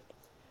driver.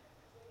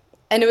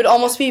 And it would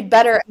almost be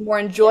better and more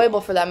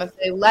enjoyable for them if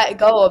they let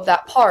go of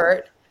that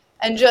part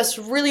and just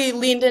really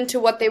leaned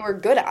into what they were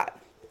good at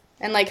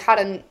and like how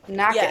to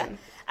knack it.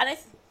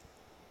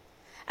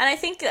 And I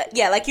think,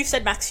 like you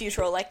said, Max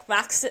Futrell,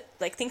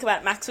 think about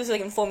it, Max was,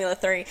 in Formula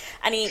 3,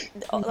 and he,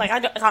 I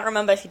can't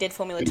remember if he did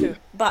Formula 2,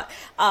 but,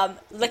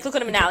 look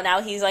at him now.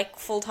 Now he's,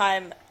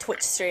 full-time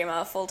Twitch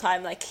streamer,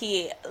 full-time,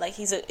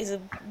 he's a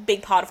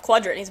big part of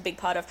Quadrant, he's a big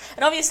part of,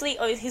 and obviously,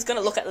 he's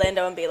gonna look at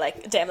Lando and be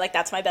like, damn,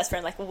 that's my best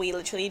friend, we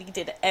literally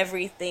did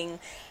everything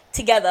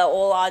together,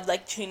 all our,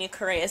 junior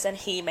careers, and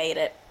he made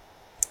it.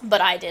 But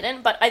I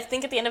didn't. But I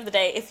think at the end of the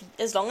day,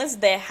 as long as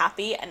they're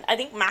happy, and I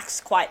think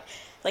Max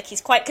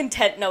he's quite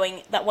content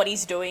knowing that what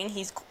he's doing,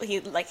 he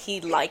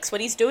likes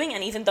what he's doing,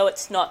 and even though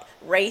it's not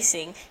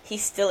racing,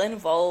 he's still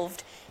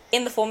involved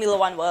in the Formula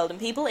 1 world, and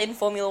people in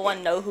Formula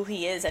 1 know who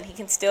he is, and he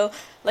can still,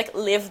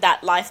 live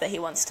that life that he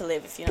wants to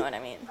live, if you know what I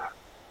mean.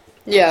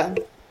 Yeah.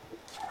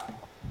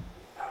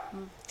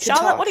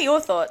 Charlotte, what are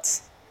your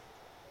thoughts?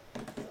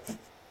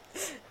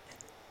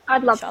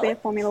 I'd love to be a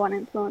Formula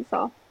 1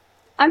 influencer.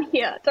 I'm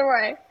here, don't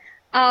worry.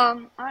 I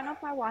don't know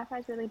if my Wi-Fi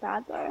is really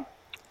bad, though.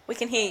 We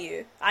can hear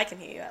you. I can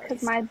hear you, at least.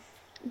 Because my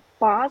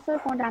bars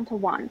have gone down to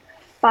 1.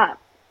 But,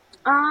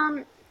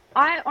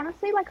 I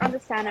honestly,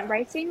 understand that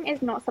racing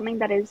is not something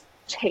that is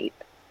cheap.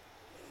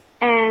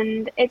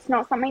 And it's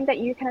not something that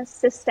you can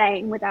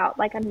sustain without,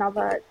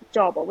 another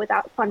job or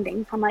without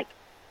funding from,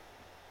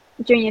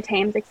 junior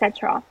teams,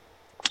 etc.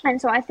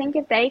 And so I think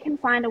if they can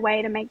find a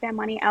way to make their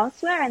money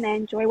elsewhere and they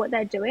enjoy what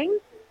they're doing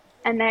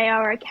and they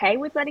are okay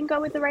with letting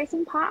go with the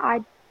racing part,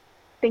 I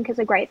think is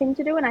a great thing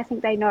to do. And I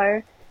think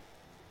they're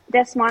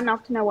smart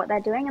enough to know what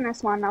they're doing, and they're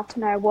smart enough to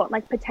know what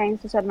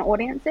pertains to certain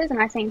audiences.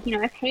 And I think,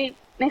 if he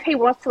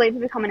was to leave to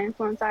become an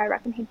influencer, I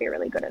reckon he'd be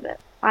really good at it.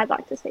 I'd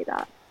like to see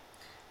that.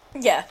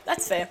 Yeah,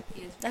 that's fair.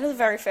 That is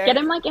very fair. Get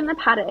him in the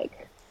paddock.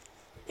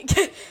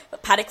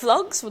 Paddock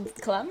vlogs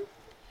with Clem.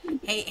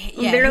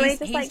 Literally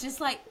he's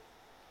just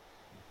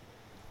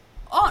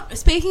Oh,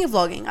 speaking of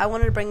vlogging, I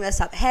wanted to bring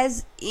this up.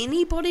 Has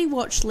anybody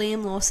watched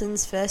Liam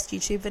Lawson's first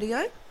YouTube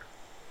video?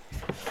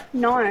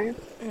 No.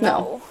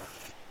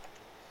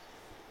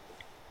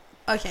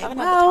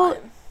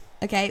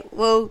 Okay,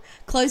 well,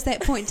 close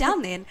that point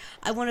down then.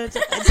 I wanted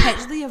to,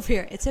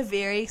 it's a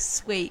very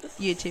sweet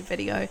YouTube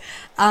video.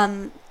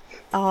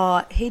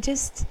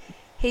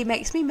 He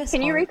makes me miss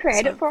Can you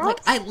recreate it for us?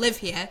 I live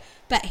here,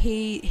 but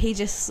he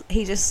just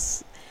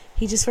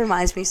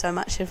reminds me so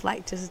much of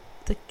just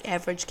the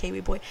average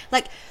Kiwi boy.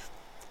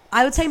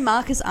 I would say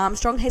Marcus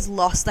Armstrong has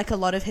lost a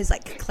lot of his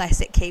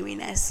classic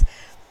Kiwiness,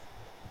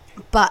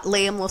 but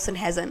Liam Lawson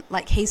hasn't.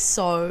 He's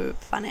so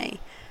funny.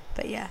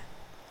 But yeah,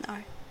 no,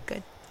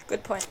 good.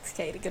 Good points,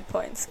 Katie. Good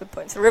points.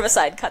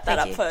 Riverside, cut that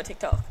up for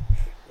TikTok.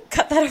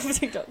 Cut that up for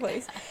TikTok,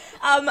 please.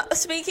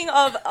 Speaking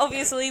of,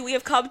 obviously, we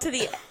have come to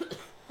the...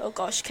 Oh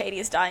gosh, Katie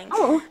is dying.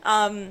 Oh,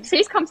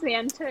 she's come to the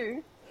end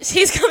too.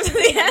 She's come to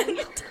the end.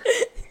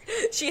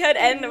 She heard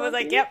end and was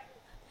like, yep,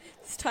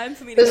 it's time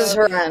for me to go. This is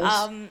her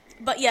end.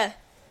 But yeah.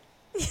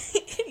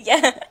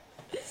 Yeah.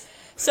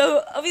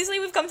 So, obviously,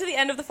 we've come to the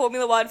end of the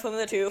Formula 1,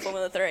 Formula 2,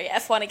 Formula 3,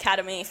 F1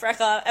 Academy,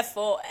 FRECA,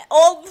 F4,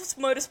 all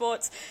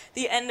motorsports,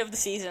 the end of the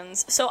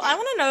seasons. So, I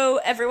want to know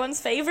everyone's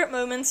favourite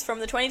moments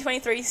from the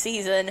 2023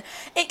 season.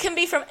 It can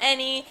be from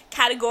any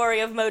category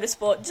of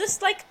motorsport,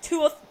 just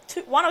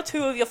one or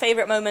two of your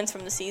favourite moments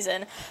from the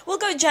season. We'll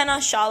go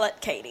Jenna, Charlotte,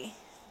 Katie.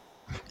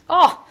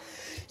 Oh,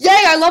 yay,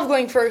 I love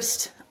going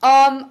first.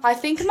 I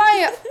think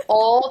my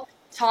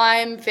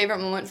all-time favorite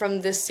moment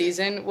from this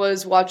season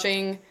was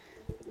watching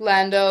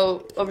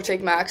Lando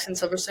overtake Max in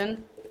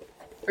Silverstone,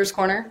 first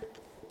corner.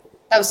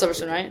 That was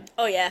Silverstone, right?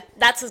 Oh yeah,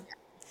 that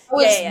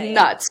was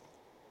nuts.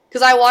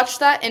 Because I watched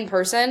that in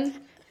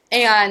person,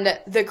 and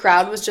the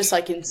crowd was just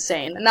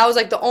insane. And that was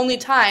the only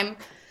time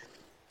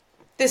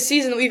this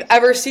season that we've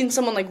ever seen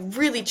someone like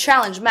really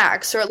challenge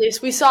Max, or at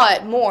least we saw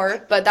it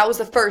more, but that was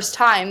the first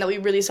time that we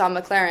really saw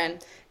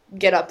McLaren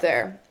get up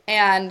there,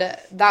 and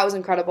that was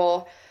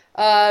incredible.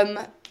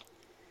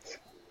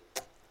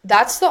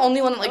 That's the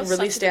only one that like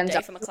really stands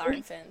out for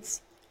McLaren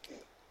fans.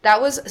 That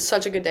was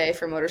such a good day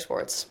for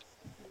motorsports.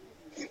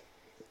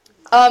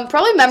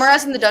 Probably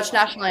memorizing the Dutch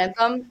national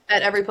anthem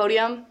at every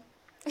podium.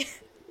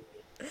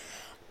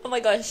 Oh my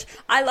gosh,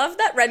 I love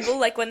that Red Bull,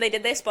 like when they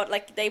did their spot,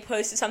 like they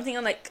posted something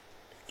on like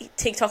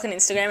TikTok and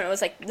Instagram, and it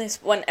was like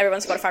this one,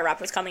 everyone's Spotify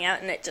rap was coming out,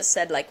 and it just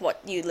said like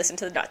what you listen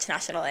to the Dutch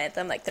national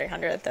anthem like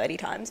 330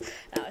 times,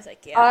 and I was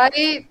like, yeah,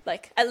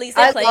 like at least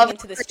they're playing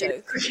into this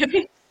joke.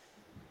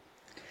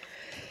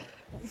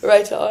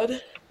 Right on.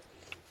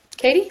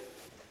 Katie?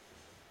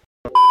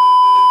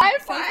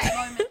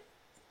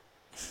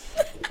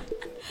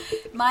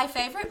 My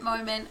favorite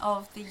moment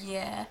of the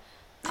year,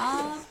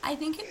 I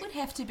think it would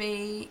have to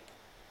be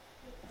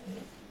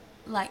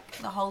like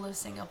the whole of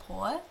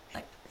Singapore,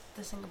 like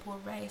the Singapore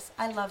race.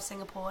 I love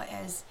Singapore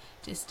as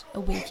just a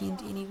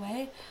weekend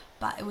anyway,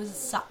 but it was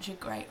such a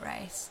great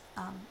race.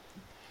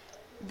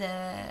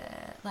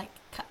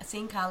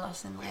 Seeing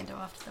Carlos and Lando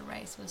after the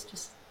race was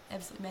just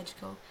absolutely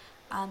magical.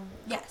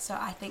 So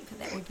I think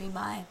that would be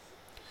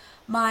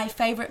my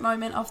favourite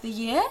moment of the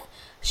year.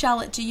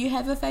 Charlotte, do you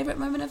have a favourite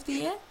moment of the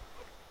year?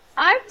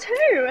 I have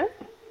two.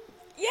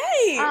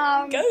 Yay!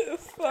 Go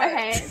for it.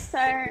 Okay,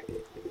 so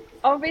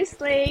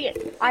obviously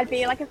I'd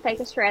be like a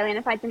fake Australian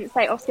if I didn't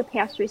say Oscar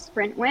Piastri's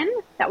sprint win.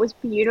 That was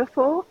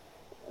beautiful.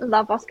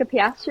 Love Oscar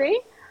Piastri.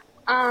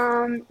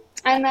 And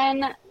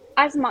then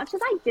as much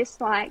as I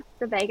disliked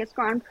the Vegas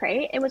Grand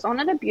Prix, it was on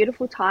at a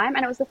beautiful time,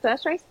 and it was the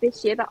first race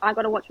this year that I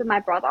got to watch with my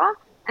brother.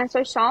 And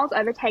so Charles'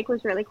 overtake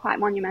was really quite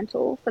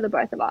monumental for the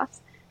both of us.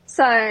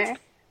 So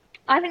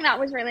I think that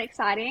was really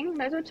exciting.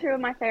 Those were two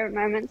of my favourite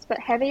moments, but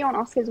heavy on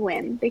Oscar's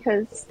win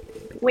because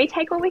we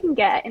take what we can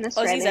get in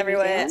Australia. Aussies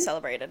everywhere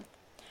celebrated.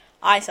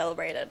 I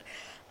celebrated.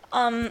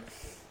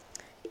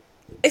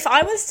 If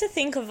I was to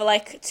think of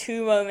like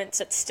two moments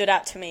that stood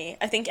out to me,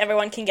 I think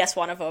everyone can guess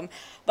one of them.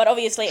 But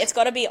obviously it's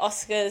got to be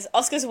Oscar's.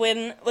 Oscar's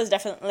win was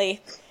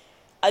definitely...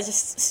 I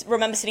just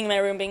remember sitting in my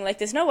room being like,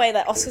 there's no way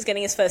that Oscar's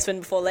getting his first win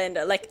before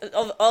Lando. Like,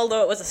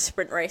 although it was a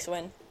sprint race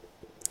win.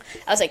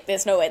 I was like,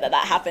 there's no way that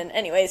happened.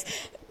 Anyways,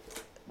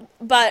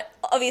 but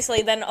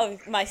obviously then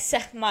my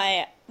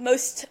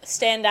most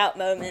standout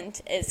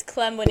moment is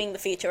Clem winning the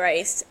feature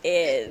race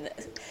in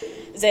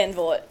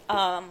Zandvoort.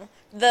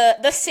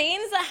 The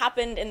scenes that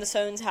happened in the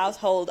Soanes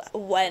household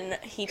when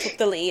he took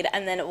the lead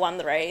and then won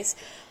the race,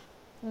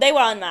 they were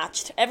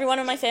unmatched. Everyone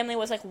in my family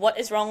was like, what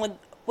is wrong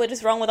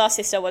with our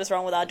sister? What is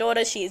wrong with our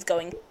daughter? She is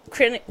going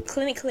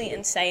clinically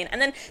insane. And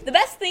then the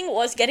best thing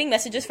was getting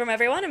messages from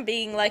everyone and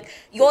being like,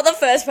 you're the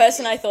first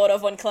person I thought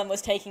of when Clem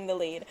was taking the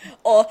lead.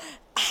 Or,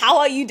 how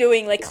are you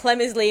doing? Like, Clem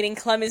is leading.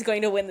 Clem is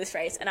going to win this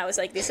race. And I was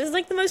like, this is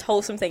like the most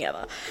wholesome thing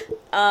ever.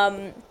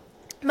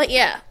 But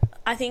yeah,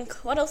 I think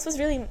what else was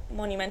really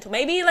monumental?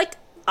 Maybe like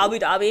Abu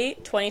Dhabi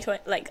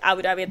 2020, like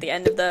Abu Dhabi at the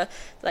end of the,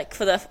 like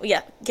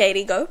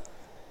Katie, go.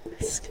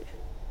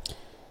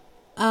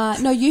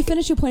 No, you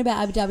finish your point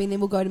about Abu Dhabi and then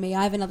we'll go to me.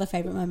 I have another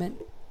favourite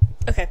moment.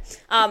 Okay.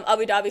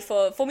 Abu Dhabi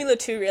for Formula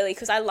 2, really,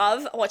 because I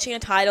love watching a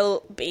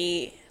title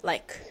be,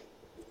 like,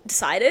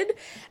 decided.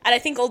 And I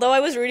think although I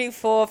was rooting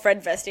for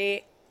Fred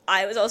Vesti,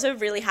 I was also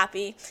really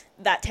happy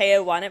that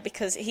Teo won it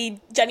because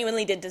he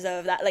genuinely did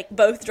deserve that. Like,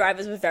 both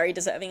drivers were very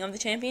deserving of the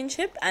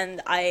championship,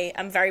 and I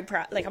am very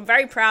proud. Like, I'm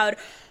very proud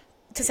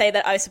to say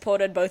that I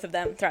supported both of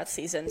them throughout the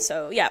season.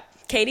 So, yeah.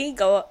 Katie,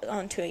 go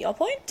on to your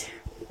point.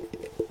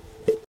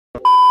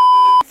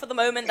 For the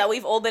moment that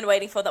we've all been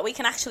waiting for, that we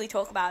can actually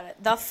talk about it.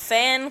 The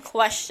fan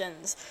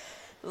questions.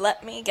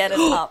 Let me get it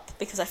up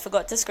because I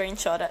forgot to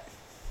screenshot it.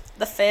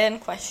 The fan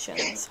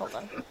questions. Hold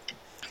on.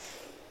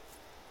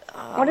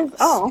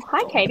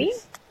 Hi, Katie.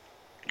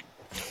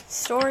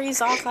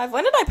 Stories archive.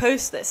 When did I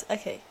post this?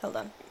 Okay, hold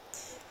on.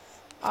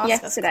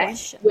 Yesterday.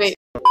 Wait.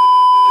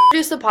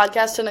 Introduce the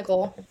podcast to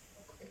Nicole.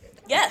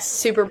 Yes.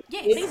 Super.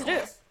 Yeah, please do.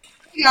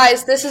 Hey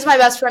guys, this is my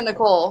best friend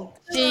Nicole.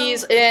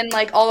 She's in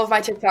like all of my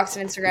TikToks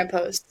and Instagram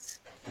posts.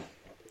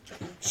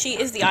 She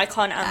is the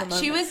icon at the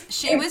moment.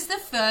 She was the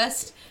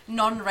first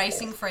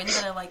non-racing friend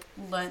that I like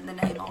learnt the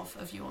name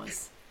of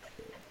yours.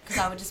 Because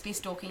I would just be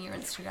stalking your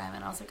Instagram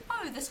and I was like,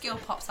 oh, this girl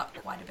pops up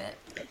quite a bit.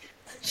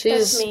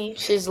 She's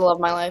the love of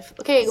my life.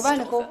 Okay, goodbye,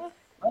 Nicole.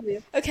 Love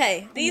you.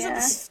 Okay, these are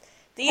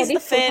the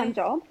fan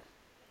job.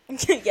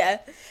 yeah.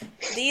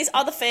 These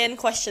are the fan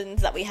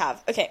questions that we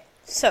have. Okay,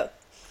 so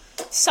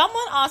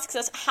someone asks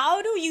us,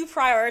 how do you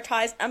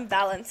prioritize and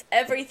balance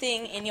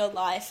everything in your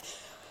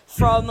life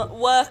from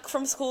work,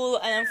 from school,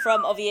 and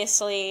from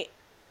obviously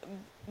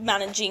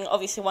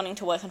wanting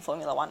to work in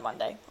Formula 1 one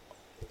day?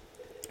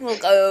 We'll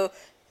go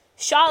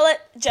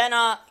Charlotte,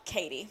 Jenna,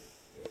 Katie.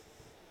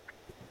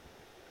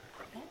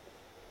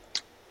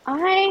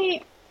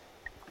 I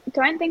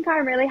don't think I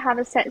really have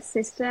a set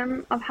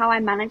system of how I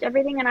manage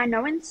everything. And I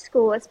know in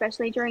school,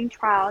 especially during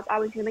trials, I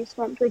was really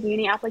swamped with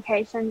uni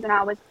applications and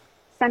I was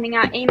sending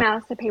out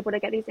emails to people to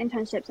get these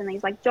internships and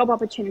these like job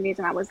opportunities,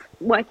 and I was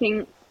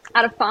working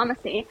at a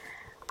pharmacy.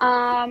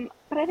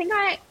 But I think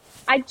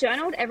I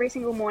journaled every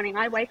single morning.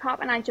 I'd wake up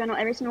and I'd journal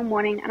every single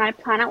morning, and I'd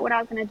plan out what I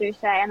was going to do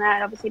today, and then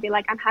I'd obviously be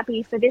like, I'm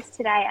happy for this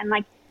today, and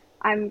like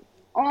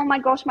oh my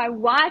gosh, my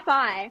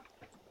Wi-Fi.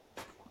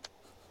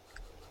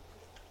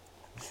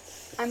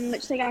 I'm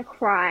literally going to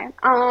cry.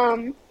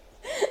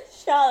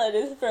 Charlotte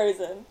is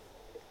frozen.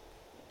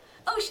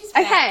 Oh, she's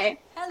back. Okay.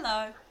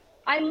 Hello.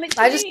 I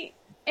literally,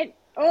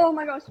 oh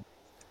my gosh,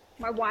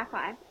 my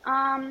Wi-Fi.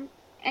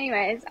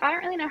 Anyways, I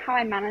don't really know how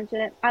I manage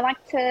it. I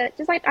like to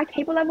just I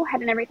keep a level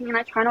head and everything, and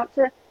I try not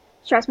to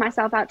stress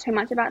myself out too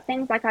much about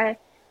things. Like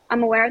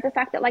I'm aware of the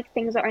fact that like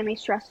things are only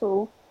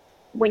stressful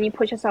when you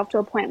push yourself to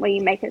a point where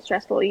you make it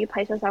stressful, or you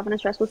place yourself in a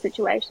stressful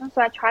situation.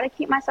 So I try to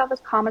keep myself as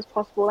calm as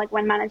possible, like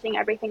when managing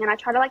everything, and I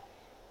try to like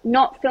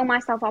not fill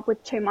myself up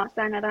with too much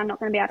that I know that I'm not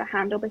going to be able to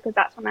handle, because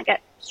that's when I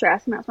get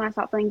stressed and that's when I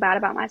start feeling bad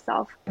about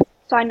myself.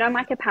 So I know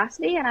my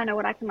capacity and I know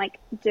what I can like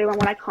do and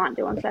what I can't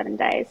do on certain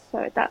days.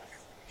 So that's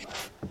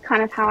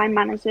kind of how I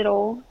managed it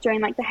all during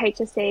like the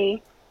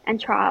HSC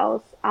and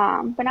trials.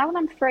 But now that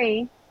I'm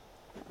free,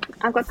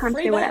 I've got time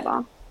to do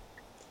whatever.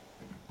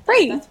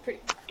 Free. That's pretty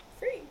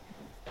free.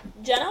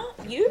 Jenna,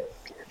 you?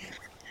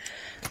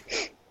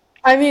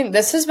 I mean,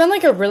 this has been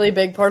like a really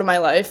big part of my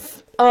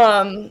life.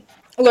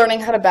 Learning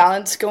how to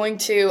balance I went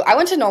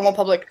to normal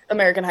public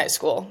American high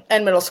school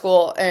and middle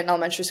school and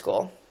elementary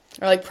school,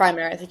 or like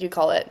primary, I think you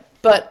call it.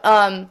 But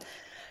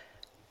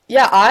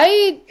yeah,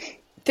 I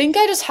think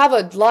I just have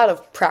a lot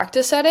of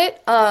practice at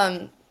it.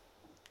 I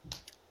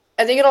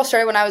think it all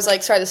started when I was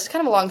like, sorry, this is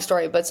kind of a long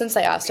story, but since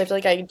I asked, I feel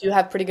like I do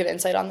have pretty good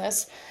insight on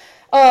this.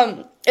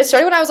 It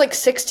started when I was like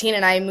 16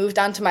 and I moved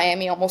down to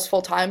Miami almost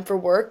full time for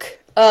work.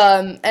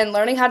 And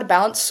learning how to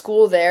balance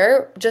school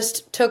there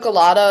just took a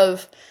lot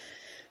of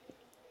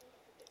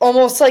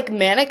almost like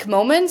manic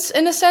moments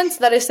in a sense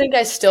that I think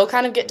I still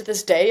kind of get to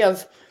this day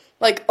of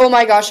like, oh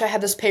my gosh, I had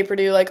this paper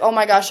due, like, oh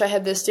my gosh, I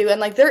had this due, and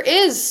like there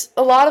is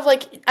a lot of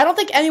like, I don't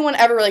think anyone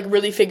ever like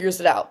really figures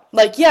it out.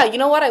 Like, yeah, you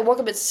know what, I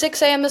woke up at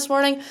 6 a.m. this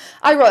morning,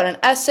 I wrote an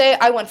essay,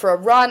 I went for a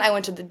run, I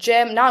went to the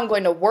gym, now I'm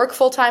going to work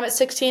full time at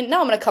 16,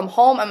 now I'm going to come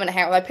home, I'm going to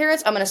hang out with my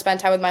parents, I'm going to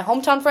spend time with my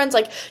hometown friends.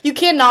 Like, you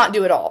cannot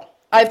do it all.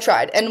 I've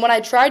tried, and when I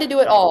try to do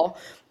it all,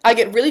 I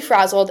get really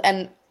frazzled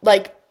and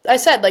like I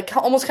said, like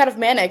almost kind of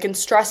manic and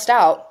stressed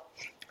out.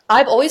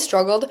 I've always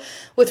struggled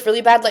with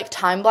really bad like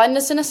time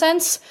blindness in a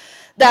sense,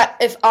 that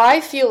if I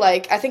feel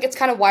like, I think it's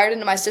kind of wired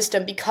into my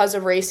system because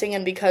of racing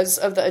and because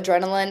of the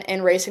adrenaline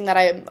in racing that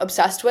I'm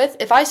obsessed with,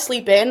 if I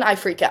sleep in, I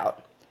freak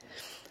out.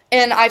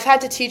 And I've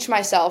had to teach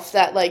myself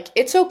that like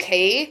it's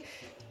okay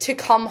to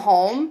come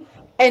home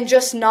and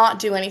just not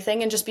do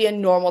anything and just be a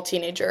normal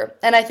teenager.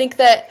 And I think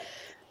that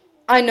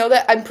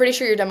I'm pretty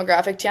sure your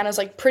demographic, Tiana, is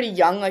like pretty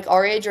young, like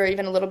our age or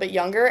even a little bit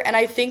younger. And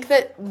I think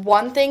that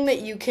one thing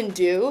that you can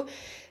do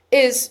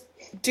is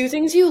do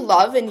things you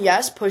love, and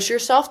yes, push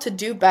yourself to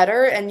do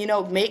better and, you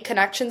know, make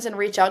connections and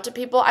reach out to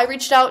people. I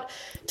reached out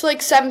to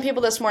like 7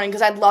 people this morning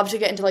because I'd love to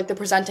get into like the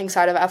presenting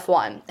side of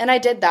F1. And I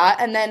did that.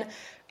 And then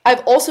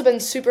I've also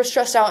been super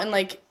stressed out and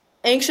like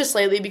anxious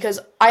lately because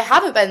I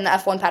haven't been in the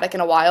F1 paddock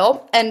in a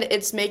while and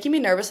it's making me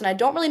nervous and I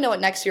don't really know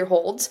what next year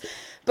holds.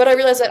 But I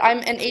realize that I'm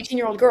an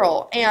 18-year-old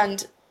girl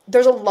and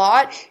there's a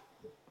lot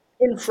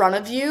in front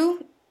of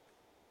you,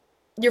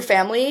 your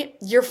family,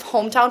 your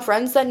hometown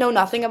friends that know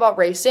nothing about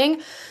racing.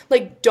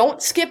 Like,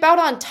 don't skip out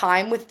on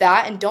time with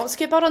that, and don't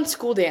skip out on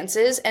school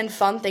dances and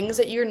fun things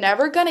that you're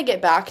never going to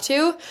get back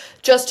to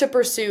just to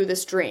pursue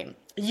this dream.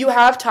 You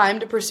have time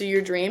to pursue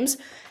your dreams,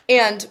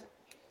 and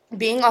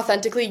being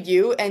authentically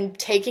you and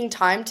taking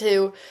time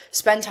to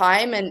spend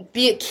time and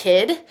be a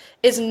kid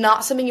is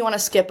not something you want to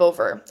skip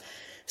over.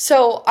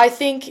 So I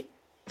think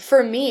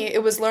for me,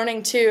 it was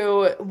learning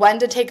when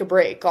to take a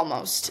break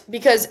almost,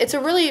 because it's a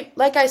really,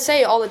 like I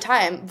say all the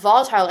time,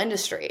 volatile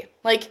industry.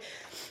 Like,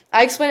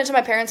 I explain it to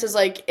my parents as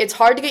like, it's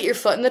hard to get your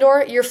foot in the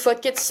door. Your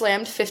foot gets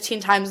slammed 15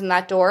 times in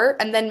that door,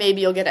 and then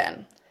maybe you'll get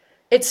in.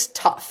 It's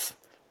tough.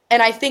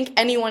 And I think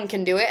anyone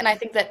can do it, and I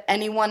think that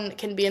anyone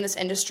can be in this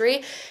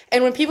industry.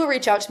 And when people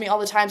reach out to me all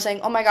the time saying,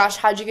 oh my gosh,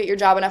 how'd you get your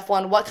job in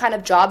F1? What kind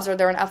of jobs are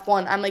there in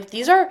F1? I'm like,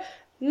 these are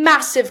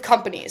massive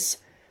companies.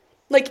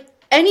 Like,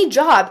 any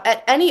job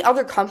at any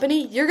other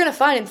company, you're going to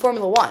find in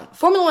Formula One.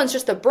 Formula One's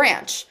just a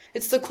branch.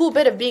 It's the cool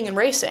bit of being in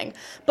racing.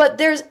 But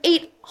there's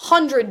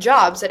 800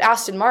 jobs at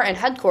Aston Martin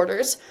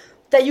headquarters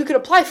that you could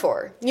apply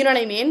for. You know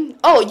what I mean?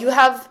 Oh, you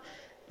have,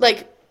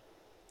 like,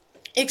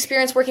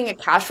 experience working at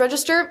cash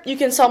register, you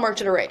can sell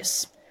merch at a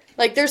race.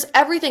 Like, there's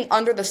everything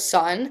under the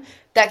sun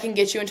that can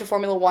get you into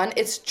Formula One.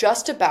 It's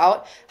just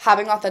about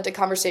having authentic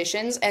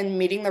conversations and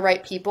meeting the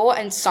right people.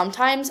 And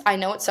sometimes, I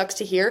know it sucks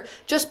to hear,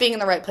 just being in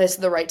the right place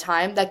at the right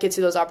time, that gets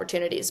you those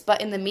opportunities.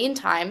 But in the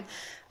meantime,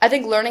 I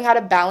think learning how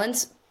to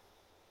balance,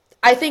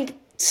 I think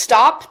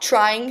stop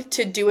trying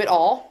to do it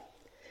all.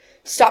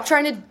 Stop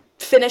trying to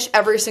finish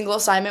every single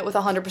assignment with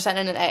 100%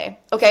 and an A.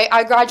 Okay,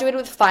 I graduated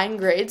with fine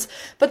grades,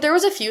 but there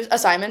was a few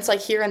assignments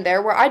like here and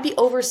there where I'd be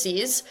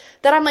overseas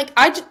that I'm like,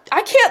 I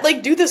can't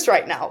like do this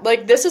right now.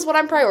 Like, this is what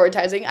I'm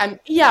prioritizing.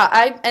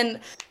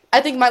 I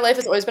think my life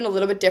has always been a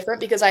little bit different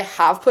because I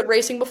have put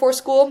racing before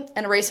school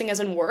and racing as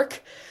in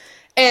work.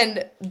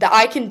 And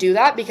I can do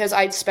that because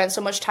I spent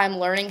so much time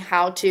learning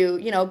how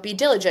to, be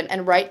diligent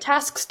and write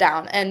tasks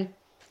down and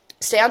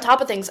stay on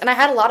top of things. And I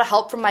had a lot of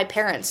help from my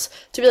parents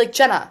to be like,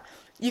 Jenna,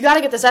 you got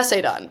to get this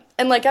essay done.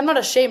 And like, I'm not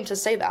ashamed to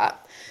say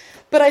that.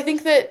 But I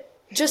think that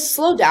just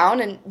slow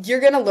down and you're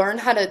going to learn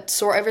how to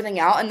sort everything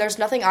out. And there's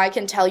nothing I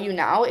can tell you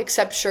now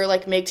except sure,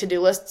 like, make to-do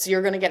lists.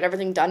 You're going to get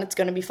everything done. It's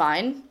going to be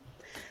fine.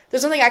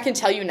 There's nothing I can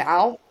tell you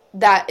now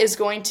that is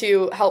going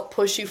to help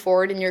push you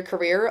forward in your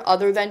career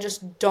other than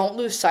just don't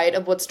lose sight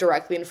of what's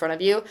directly in front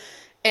of you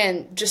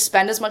and just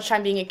spend as much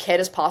time being a kid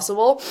as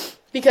possible,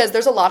 because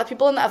there's a lot of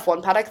people in the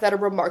F1 paddock that are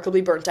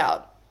remarkably burnt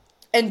out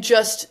and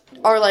just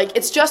are like,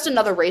 it's just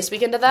another race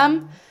weekend to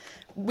them,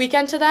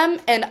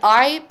 and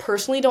I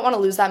personally don't want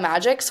to lose that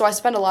magic, so I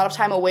spend a lot of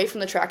time away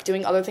from the track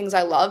doing other things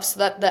I love so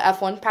that the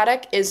F1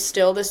 paddock is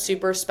still this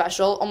super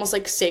special, almost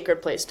like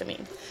sacred place to me.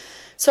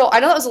 So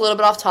I know that was a little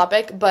bit off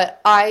topic,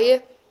 but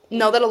I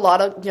know that a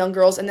lot of young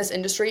girls in this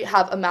industry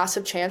have a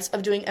massive chance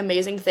of doing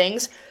amazing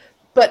things,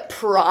 but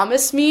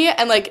promise me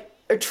and like,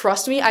 or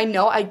trust me, I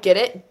know, I get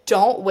it.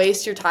 Don't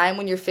waste your time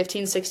when you're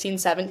 15, 16,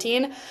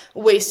 17,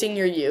 wasting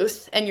your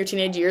youth and your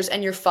teenage years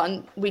and your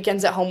fun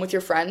weekends at home with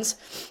your friends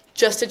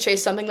just to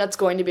chase something that's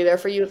going to be there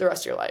for you the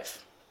rest of your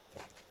life.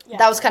 Yeah.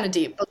 That was kind of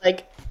deep, but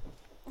like,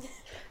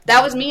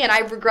 that was me, and I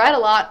regret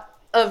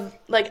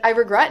I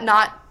regret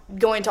not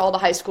going to all the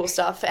high school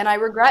stuff, and I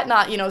regret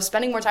not,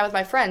 spending more time with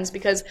my friends,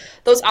 because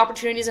those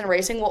opportunities in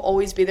racing will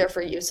always be there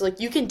for you. So like,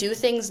 you can do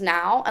things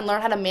now and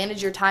learn how to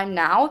manage your time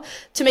now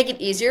to make it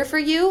easier for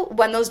you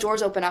when those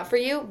doors open up for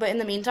you. But in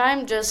the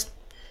meantime, just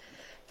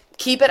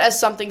keep it as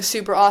something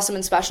super awesome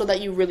and special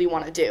that you really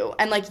want to do.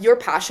 And like, your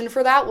passion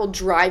for that will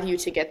drive you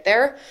to get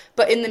there.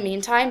 But in the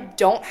meantime,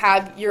 don't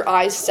have your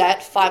eyes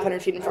set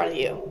 500 feet in front of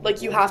you.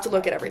 Like, you have to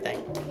look at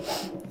everything.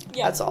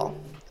 Yeah. That's all.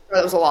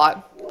 That was a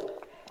lot.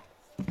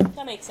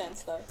 That makes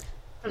sense, though.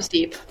 That was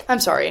deep.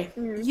 I'm sorry.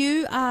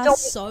 You are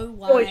so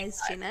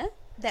wise, Jenna.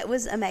 That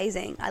was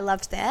amazing. I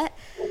loved that.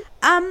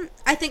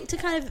 I think to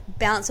kind of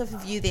bounce off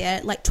of you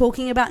there, like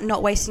talking about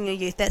not wasting your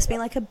youth, that's been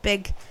like a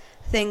big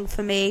thing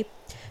for me,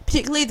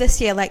 particularly this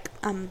year. Like,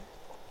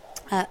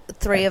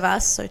 three of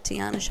us, so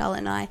Tiana, Charlotte,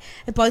 and I,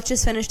 have both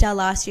just finished our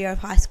last year of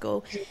high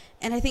school,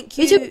 and I think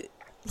you,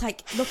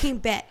 like, looking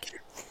back,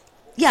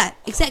 yeah,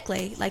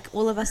 exactly, like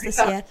all of us this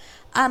year,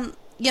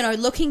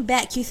 looking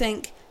back, you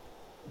think,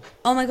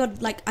 oh my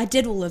god, like, I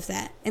did all of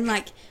that, and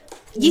like,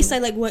 yes, I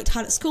like worked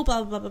hard at school,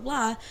 blah blah blah blah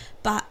blah,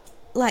 but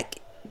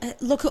like,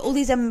 look at all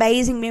these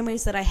amazing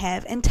memories that I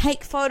have, and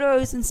take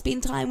photos and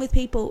spend time with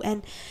people,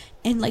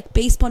 and like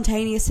be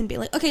spontaneous and be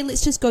like, okay,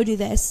 let's just go do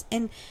this.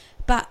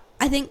 But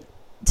I think,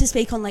 to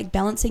speak on like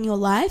balancing your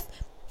life,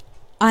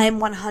 I am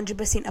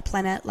 100% a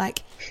planner.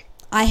 Like,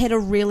 I had a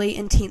really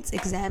intense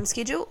exam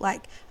schedule.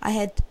 Like, I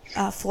had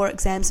 4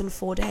 exams in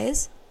 4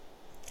 days,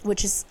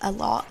 which is a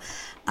lot.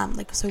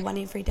 So one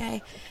every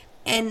day,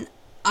 and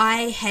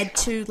I had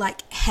to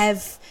like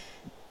have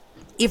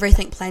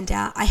everything planned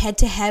out. I had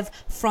to have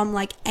from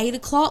like 8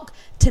 o'clock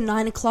to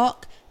 9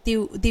 o'clock.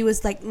 There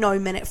was like no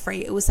minute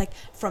free. It was like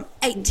from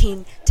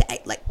 8:10 to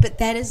 8. Like, but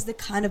that is the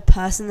kind of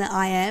person that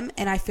I am,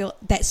 and I feel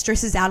that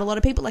stresses out a lot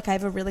of people. Like, I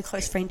have a really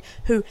close friend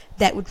who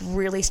that would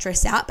really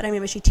stress out. But I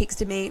remember she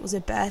texted me. It was her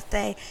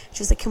birthday. She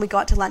was like, "Can we go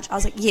out to lunch?" I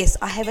was like, "Yes,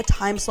 I have a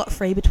time slot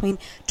free between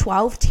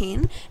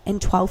 12:10 and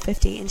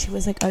 12:50." And she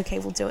was like, "Okay,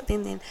 we'll do it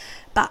then."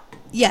 But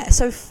yeah,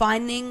 so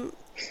finding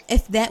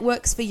if that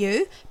works for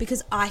you,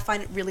 because I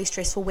find it really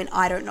stressful when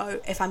I don't know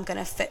if I'm going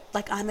to fit.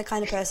 Like, I'm the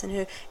kind of person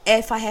who,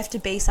 if I have to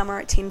be somewhere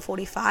at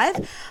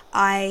 10:45,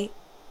 I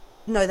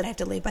know that I have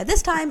to leave by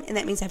this time, and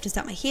that means I have to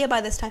start my hair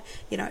by this time.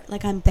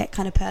 Like, I'm that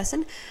kind of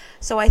person.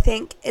 So I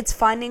think it's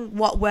finding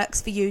what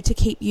works for you to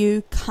keep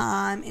you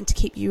calm and to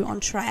keep you on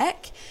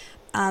track,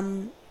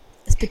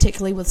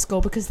 particularly with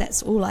school, because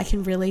that's all I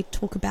can really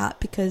talk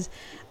about, because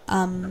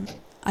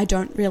I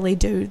don't really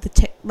do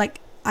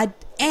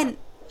and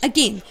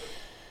again,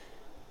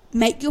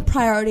 make your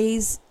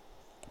priorities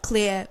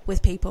clear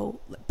with people.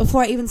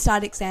 Before I even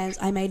started exams,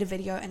 I made a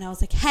video and I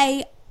was like,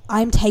 hey,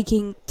 I'm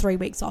taking 3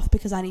 weeks off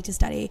because I need to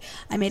study.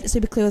 I made it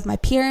super clear with my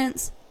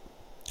parents.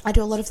 I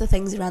do a lot of the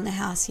things around the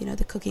house,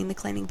 the cooking, the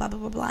cleaning, blah, blah,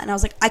 blah, blah. And I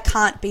was like, I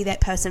can't be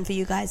that person for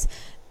you guys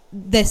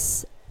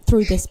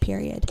through this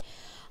period.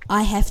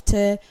 I have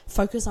to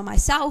focus on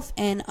myself,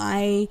 and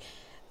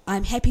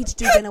I'm happy to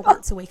do dinner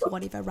once a week or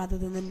whatever, rather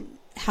than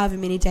however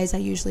many days I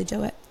usually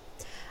do it.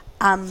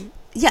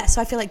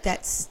 So I feel like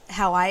that's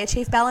how I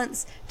achieve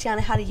balance.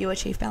 Gianna, how do you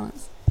achieve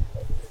balance?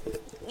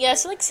 Yeah,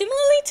 so like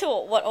similarly to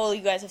what all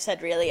you guys have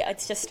said, really,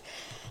 it's just,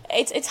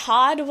 it's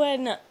hard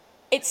when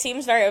it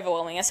seems very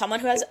overwhelming. As someone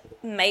who has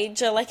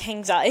major like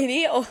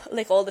anxiety or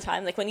like all the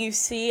time, like when you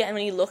see and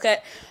when you look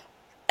at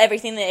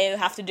everything that you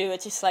have to do,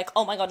 it's just like,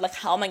 oh my god, like,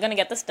 how am I gonna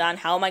get this done?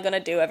 How am I gonna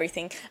do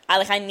everything?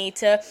 I need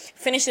to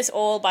finish this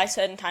all by a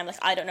certain time. Like,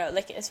 I don't know,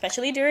 like,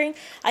 especially during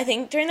the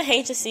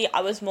HSC,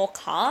 I was more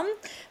calm,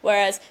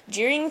 whereas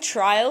during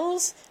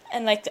trials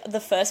and, like, the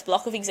first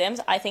block of exams,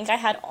 I think I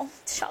had,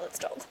 Charlotte's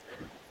dog,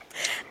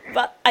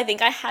 but I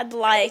think I had,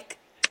 like,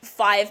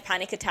 5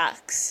 panic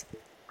attacks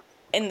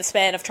in the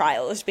span of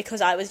trials,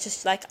 because I was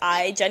just like,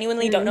 I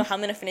genuinely don't know how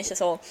I'm going to finish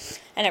this all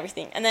and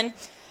everything. And then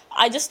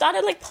I just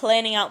started, like,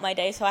 planning out my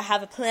day. So I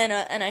have a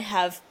planner, and I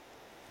have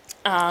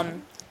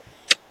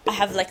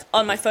like,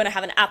 on my phone, I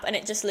have an app, and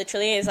it just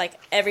literally is like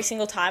every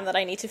single time that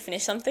I need to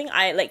finish something,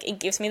 it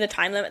gives me the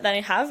time limit that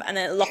I have, and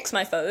then it locks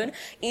my phone.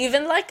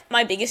 Even, like,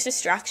 my biggest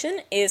distraction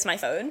is my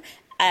phone.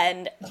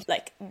 And,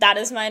 like, that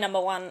is my number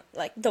one,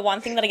 like, the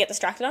one thing that I get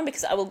distracted on,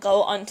 because I will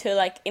go onto,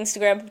 like,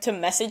 Instagram to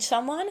message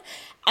someone,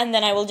 and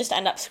then I will just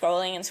end up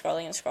scrolling and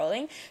scrolling and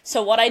scrolling.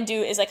 So what I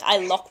do is, like, I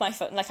lock my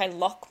phone, like,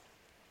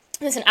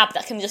 there's an app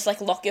that can just, like,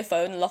 lock your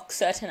phone, lock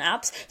certain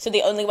apps. So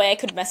the only way I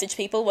could message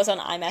people was on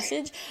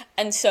iMessage.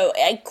 And so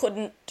I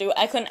couldn't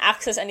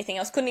access anything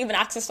else. Couldn't even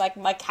access, like,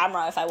 my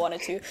camera if I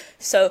wanted to.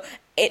 So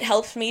it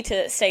helped me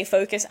to stay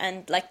focused,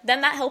 and, like,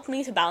 then that helped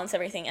me to balance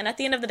everything. And at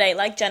the end of the day,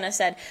 like Jenna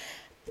said,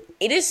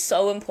 it is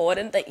so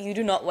important that you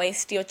do not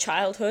waste your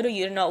childhood, or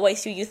you do not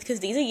waste your youth, because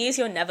these are years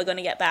you're never going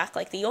to get back.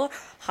 Like, your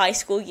high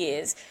school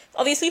years.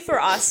 Obviously for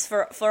us,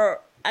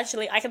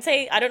 actually, I can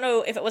say, I don't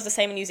know if it was the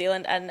same in New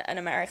Zealand and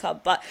America,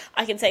 but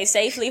I can say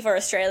safely for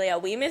Australia,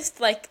 we missed,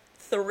 like,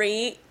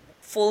 3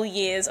 full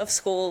years of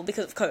school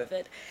because of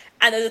COVID.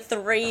 And those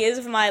are 3 years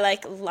of my,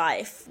 like,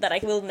 life that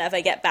I will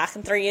never get back,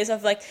 and 3 years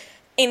of, like,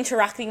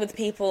 interacting with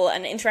people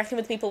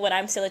when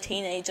I'm still a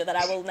teenager that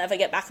I will never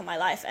get back in my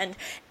life. And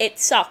it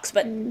sucks,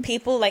 but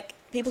people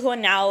who are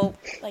now,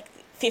 like,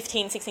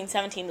 15, 16,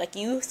 17, like,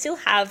 you still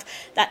have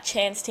that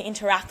chance to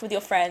interact with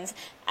your friends.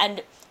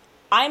 And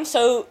I'm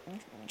so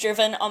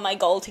driven on my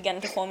goal to get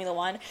into Formula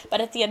One, but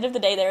at the end of the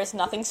day, there is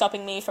nothing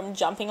stopping me from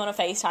jumping on a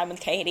FaceTime with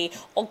Katie,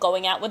 or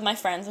going out with my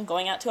friends, and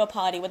going out to a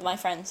party with my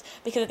friends,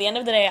 because at the end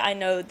of the day, I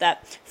know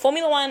that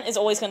Formula One is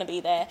always going to be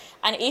there.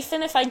 And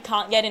even if I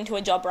can't get into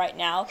a job right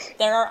now,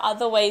 there are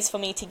other ways for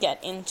me to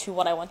get into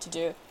what I want to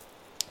do.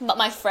 But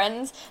my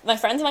friends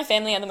and my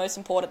family are the most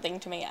important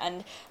thing to me,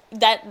 and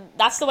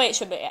that's the way it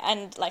should be.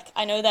 And, like,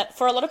 I know that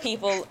for a lot of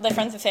people, their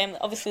friends and family,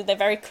 obviously, they're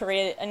very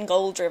career and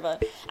goal driven,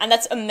 and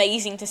that's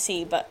amazing to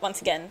see. But once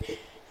again,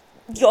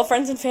 your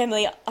friends and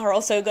family are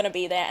also going to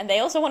be there, and they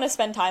also want to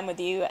spend time with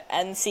you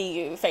and see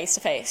you face to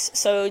face.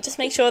 So just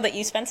make sure that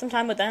you spend some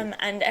time with them,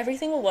 and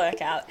everything will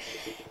work out.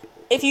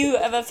 If you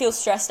ever feel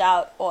stressed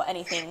out or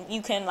anything,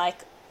 you can,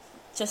 like,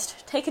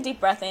 just take a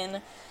deep breath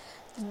in,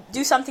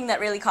 do something that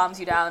really calms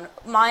you down.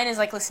 Mine is,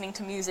 like, listening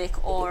to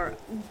music, or,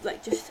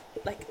 like, just,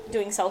 like,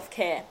 doing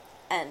self-care,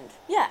 and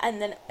yeah, and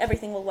then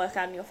everything will work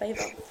out in your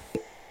favor.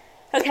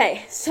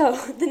 Okay, so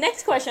the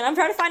next question, I'm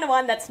trying to find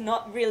one that's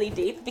not really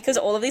deep, because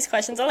all of these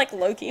questions are, like,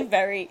 low-key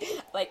very,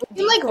 like, We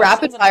can, like,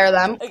 rapid fire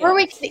them, okay. Or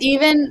we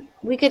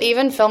could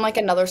even film, like,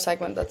 another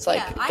segment that's,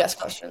 like, guest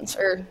questions,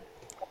 or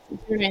you know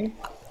what I mean?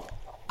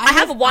 I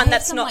have one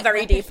that's not, like,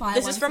 very deep.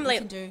 This is from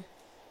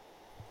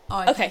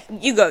okay,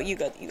 you go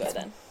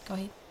then. Go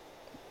ahead.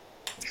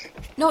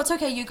 No, it's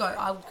okay. You go.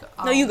 I'll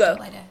no, you go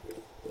later,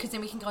 because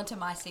then we can go into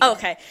my segment.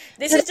 Okay,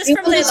 this is just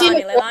from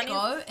Leilani. Leilani,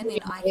 go, and then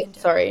I can do.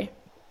 Sorry.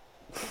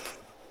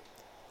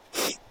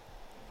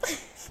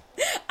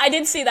 I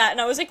did see that,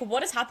 and I was like,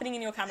 "What is happening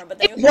in your camera?"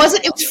 But it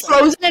wasn't. It was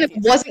frozen, and it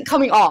wasn't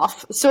coming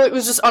off, so it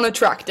was just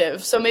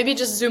unattractive. So maybe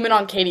just zoom in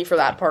on Katie for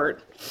that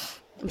part.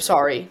 I'm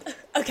sorry.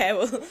 Okay,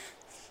 well,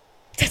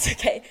 that's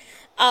okay.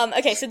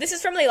 Okay, so this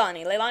is from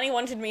Leilani. Leilani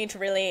wanted me to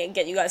really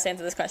get you guys to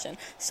answer this question.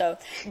 So,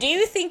 do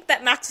you think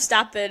that Max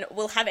Verstappen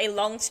will have a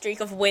long streak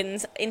of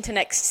wins into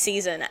next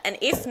season? And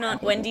if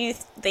not, when do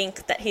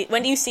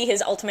you see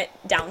his ultimate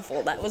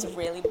downfall? That was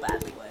really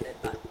badly worded,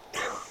 but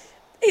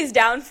his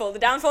downfall, the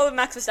downfall of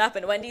Max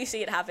Verstappen. When do you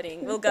see it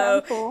happening? We'll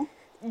go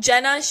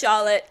Jenna,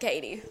 Charlotte,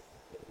 Katie.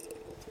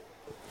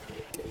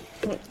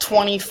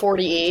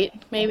 2048,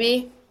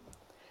 maybe.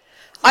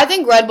 I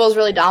think Red Bull's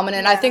really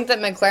dominant. I think that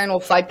McLaren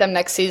will fight them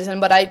next season,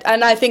 but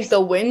I think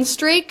the win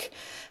streak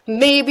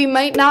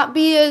might not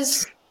be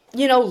as,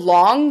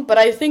 long, but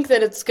I think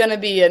that it's going to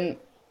be an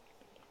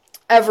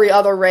every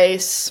other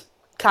race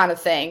kind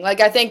of thing. Like,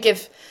 I think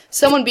if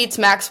someone beats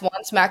Max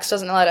once, Max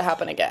doesn't let it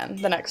happen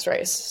again the next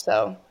race.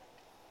 So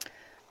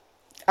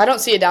I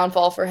don't see a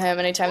downfall for him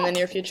anytime in the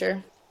near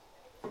future.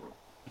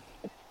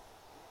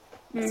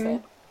 That's fair.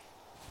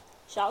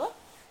 Charlotte?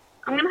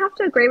 I'm going to have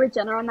to agree with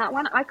Jenna on that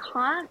one. I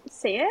can't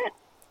see it.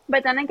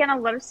 But then again, a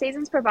lot of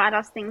seasons provide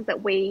us things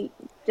that we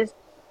just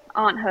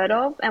aren't heard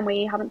of and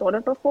we haven't thought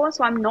of before.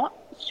 So I'm not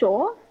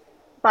sure.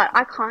 But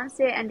I can't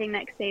see it ending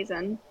next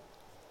season.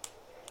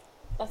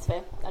 That's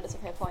fair. That is a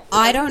fair point.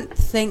 I don't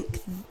think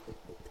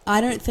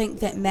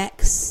that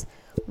Max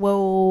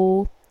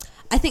will...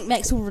 I think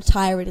Max will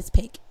retire at his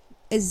peak,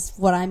 is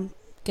what I'm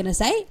going to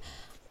say.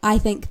 I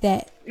think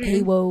that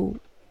he will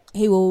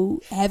he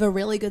will have a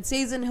really good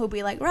season. He'll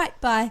be like, right,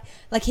 bye.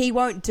 Like, he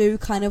won't do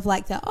kind of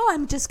like the,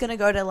 I'm just going to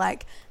go to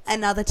like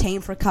another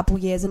team for a couple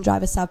years and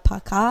drive a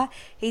subpar car.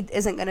 He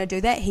isn't going to do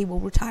that. He will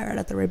retire out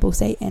of the Red Bull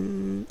seat.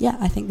 And yeah,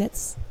 I think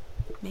that's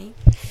me.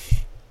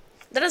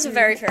 That is a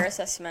very fair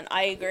assessment.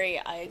 I agree.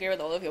 I agree with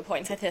all of your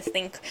points. I just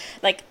think,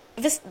 like,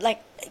 this,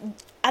 like,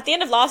 at the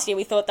end of last year,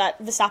 we thought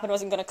that Verstappen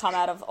wasn't going to come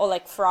out of, or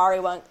like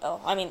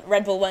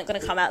Red Bull weren't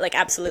going to come out like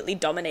absolutely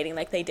dominating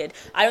like they did.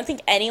 I don't think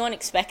anyone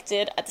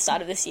expected at the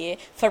start of this year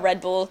for Red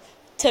Bull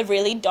to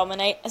really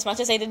dominate as much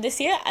as they did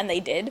this year, and they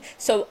did.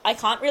 So I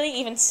can't really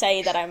even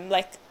say that I'm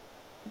like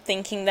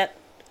thinking that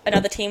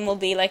another team will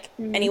be like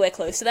anywhere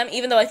close to them,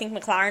 even though I think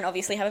McLaren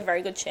obviously have a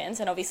very good chance,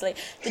 and obviously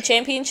the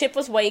championship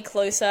was way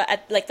closer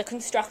at, like, the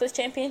Constructors'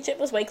 Championship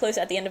was way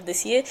closer at the end of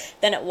this year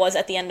than it was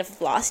at the end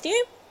of last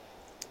year.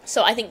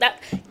 So I think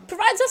that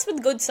provides us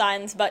with good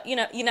signs, but, you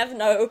know, you never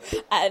know.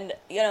 And,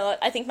 you know,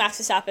 I think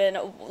Max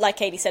Verstappen, like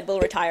Katie said,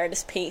 will retire at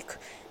his peak,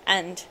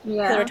 and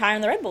he'll retire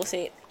in the Red Bull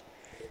seat.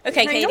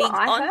 Okay, No, Katie, you know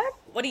what I heard?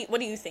 what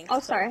do you think?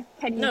 Oh, sorry.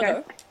 Can you No,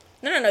 go?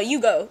 No,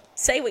 you go.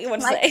 Say what you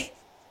want to say.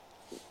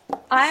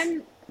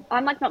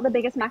 I'm like not the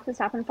biggest Max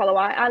Verstappen follower.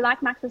 I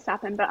like Max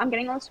Verstappen, but I'm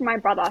getting all this from my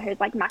brother, who's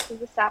like Max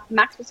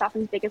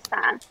Verstappen's biggest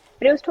fan.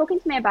 But he was talking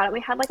to me about it. We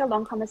had like a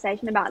long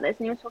conversation about this,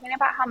 and he was talking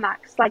about how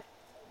Max like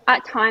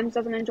at times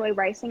doesn't enjoy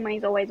racing when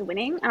he's always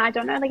winning. And I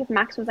don't know like if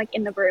Max was like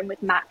in the room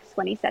with Max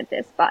when he said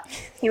this, but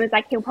he was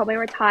like he'll probably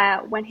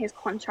retire when his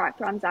contract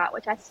runs out,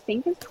 which I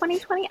think is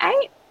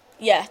 2028.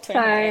 Yeah,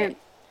 2028. So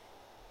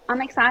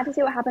I'm excited to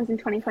see what happens in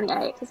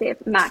 2028 to see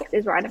if Max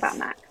is right about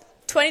Max.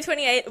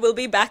 2028, we'll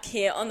be back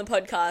here on the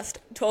podcast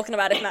talking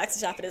about if Max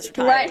Verstappen is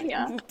retired. Right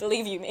here.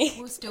 Believe you me.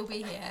 We'll still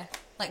be here.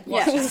 Like,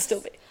 Yeah, watch we'll us. still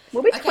be.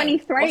 We'll be Okay,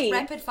 23. what's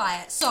rapid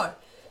fire? So,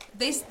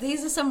 these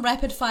are some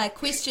rapid fire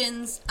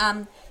questions.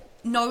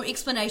 No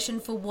explanation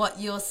for what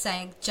you're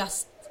saying.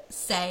 Just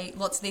say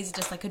lots of these are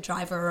just like a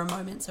driver or a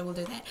moment. So we'll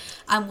do that.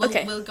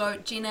 We'll go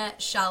Jenna,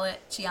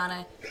 Charlotte,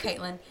 Gianna,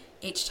 Caitlin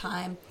each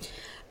time.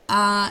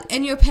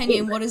 In your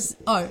opinion, what is?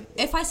 Oh,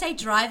 if I say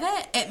driver,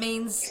 it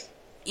means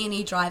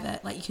any driver.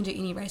 Like you can do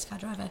any race car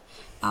driver.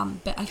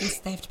 But I guess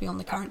they have to be on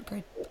the current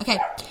grid. Okay.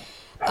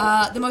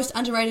 The most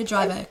underrated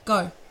driver.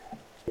 Go.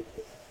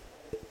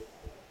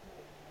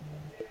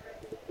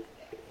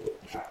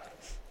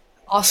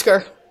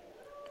 Oscar.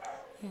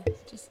 Yeah,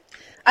 just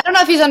I don't know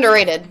if he's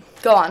underrated.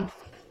 Go on.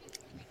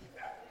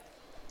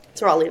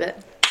 That's where I'll leave it.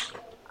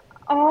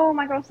 Oh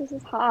my gosh, this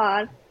is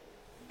hard.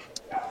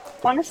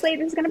 Honestly,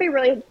 this is going to be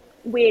really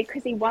weird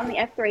because he won the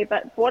F3,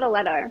 but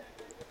Bortoletto.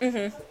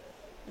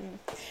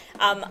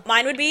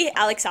 Mine would be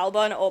Alex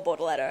Albon or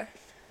Bortoletto.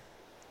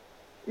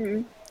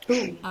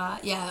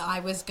 yeah, I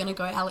was gonna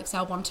go Alex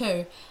Albon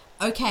too.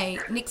 Okay,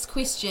 next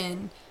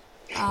question.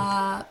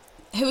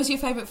 Who was your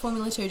favourite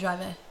Formula 2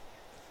 driver?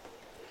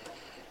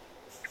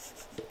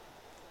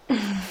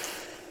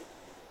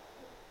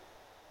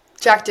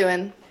 Jack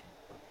Doohan.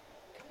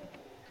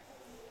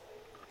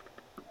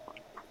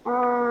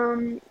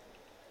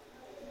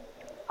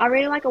 I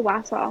really like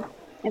Iwasa.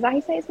 Is that how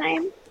you say his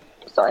name?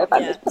 Sorry if I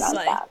mispronounced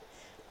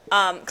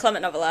that.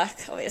 Clement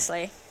Novalak,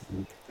 obviously.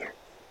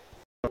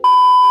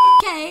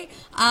 Okay,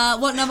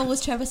 what number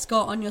was Travis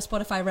Scott on your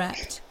Spotify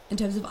Wrapped? In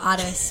terms of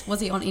artists, was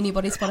he on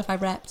anybody's Spotify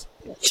Wrapped?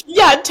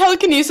 Yeah,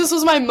 Telekinesis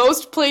was my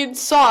most played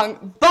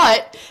song,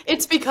 but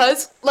it's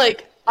because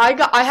like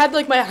I had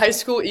like my high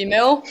school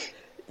email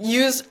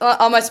used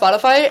on my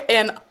Spotify,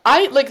 and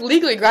I like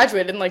legally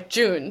graduated in like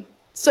June.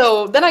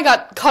 So then I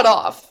got cut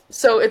off.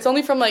 So it's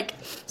only from like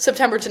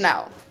September to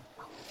now.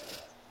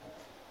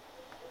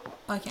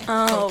 Okay.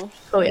 Oh.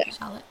 Oh yeah.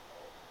 Charlotte.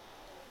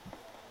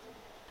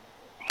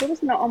 He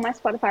was not on my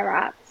Spotify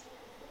Wrapped.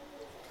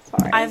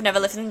 Sorry. I've never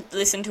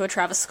listened to a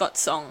Travis Scott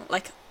song,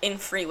 like, in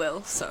free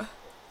will, so...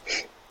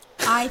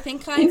 I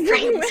think I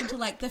probably listened to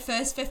like the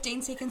first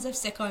 15 seconds of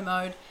Sicko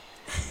Mode,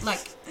 like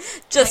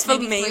Just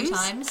like for maybe memes? 3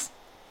 times.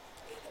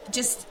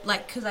 Just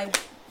like because I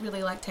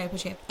really like Taylor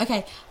Swift.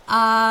 Okay.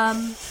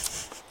 Oh,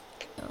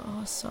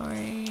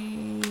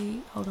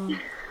 sorry. Hold on.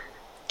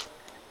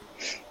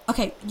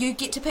 Okay, you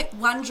get to pick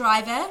one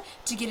driver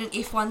to get an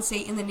F1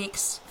 seat in the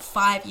next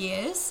 5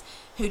 years.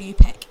 Who do you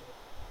pick?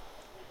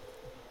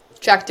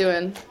 Jack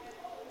Doohan.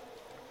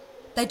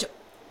 They do.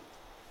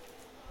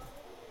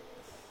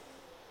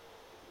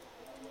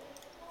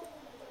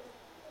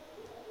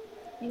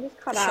 You just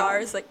cut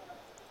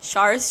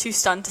Char is too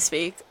stunned to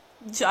speak.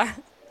 out.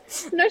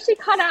 No, she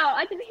cut out.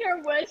 I didn't hear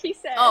a word she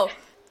said. Oh,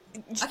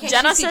 Okay,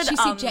 Jenna she said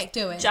Jack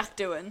Doohan. Jack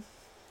Doohan.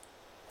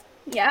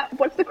 Yeah,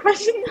 what's the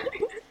question?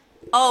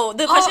 Oh,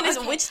 the question is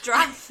okay. which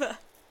driver?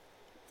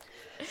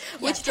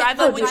 Which Yeah,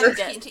 driver pick would one you to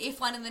get? into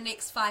F1 in the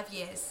next 5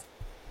 years?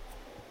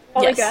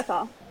 Ollie Yes.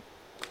 Goethe.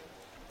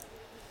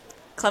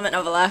 Clement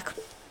Novalak.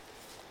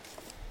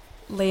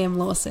 Liam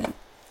Lawson.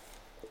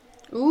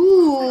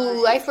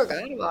 Ooh, I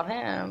forgot about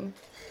him.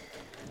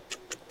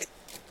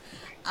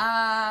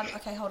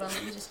 Okay, hold on,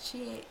 let me just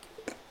check.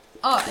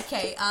 Oh,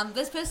 okay,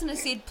 this person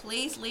has said,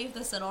 please leave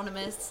this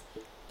anonymous,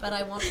 but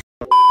I want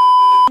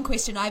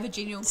question. I have a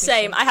genuine question.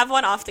 Same. I have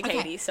one after Okay.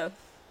 Katie, so...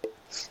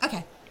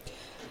 Okay.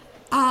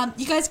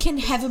 You guys can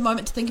have a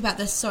moment to think about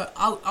this, so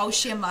I'll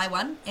share my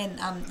one, and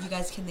you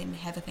guys can then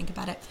have a think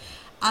about it.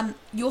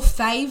 Your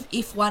fave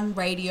F1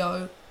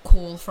 radio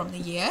call from the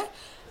year.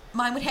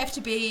 Mine would have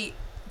to be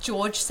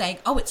George saying,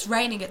 "Oh, it's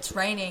raining,"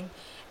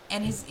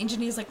 and his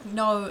engineer's like,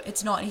 "No,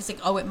 it's not." And he's like,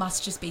 "Oh, it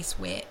must just be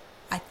sweat."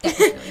 That was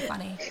really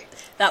funny.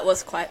 That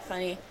was quite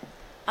funny.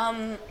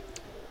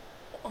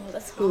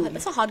 That's hard.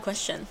 That's a hard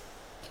question.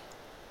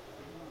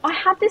 I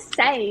have this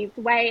saved.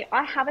 Wait,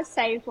 I have a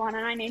saved one,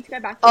 and I need to go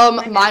back. To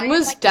Mine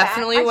was like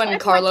definitely that. when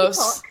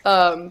Carlos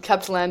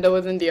kept Lando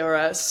within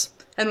DRS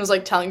and was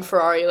like telling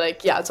Ferrari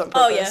like, "Yeah, it's on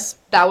purpose."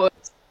 Oh yeah,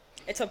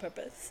 it's on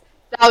purpose.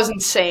 That was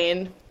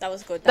insane. That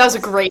was good. That was a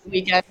great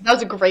weekend. That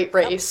was a great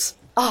race.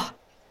 Ah.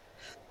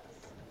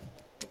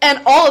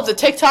 And all of the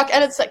TikTok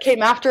edits that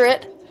came after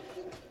it.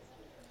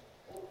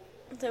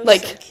 That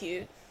was so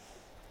cute.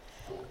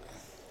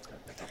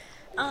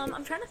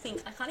 I'm trying to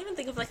think. I can't even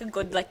think of like a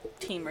good like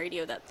team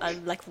radio that I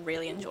like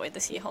really enjoyed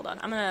this year. Hold on,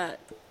 I'm gonna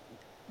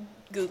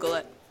Google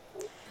it.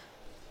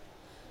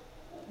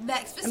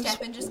 Max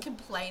Verstappen just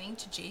complaining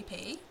to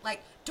GP,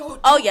 like,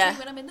 "Don't Oh, talk yeah. to me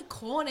when I'm in the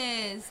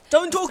corners.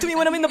 Don't talk to me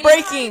when I'm in the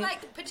Whenever braking." I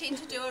like pretend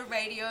to do a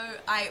radio,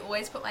 I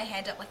always put my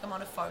hand up like I'm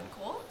on a phone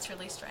call. It's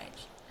really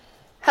strange.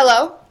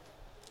 Hello?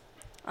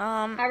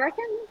 I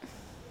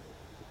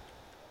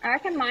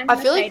reckon mine. I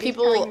feel like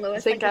people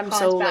think I'm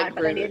so like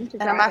bad, rude,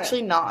 and I'm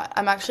actually not.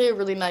 I'm actually a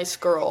really nice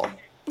girl.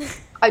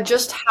 I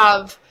just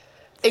have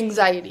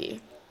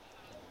anxiety.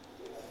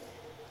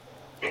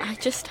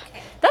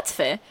 That's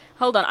fair.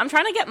 Hold on, I'm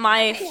trying to get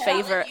my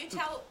favorite.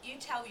 You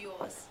tell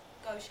yours.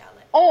 Go,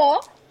 Charlotte. Or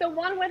the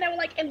one where they were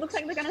like, it looks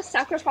like they're gonna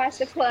sacrifice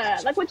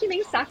Leclerc. Like, what do you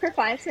mean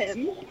sacrifice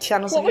him?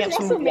 Channel's What was looking at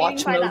Russell some meaning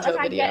Watch by that? Mojo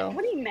Like, video.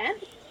 what do you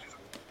meant?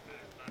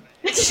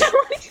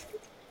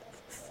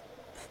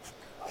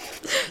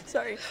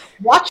 Sorry.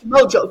 Watch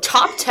Mojo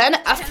top 10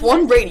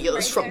 F1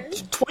 radios from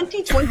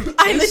 2020.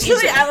 I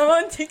literally am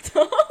on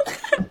TikTok.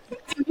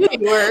 You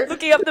were.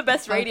 Looking up the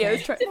best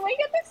radios. Did we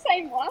get the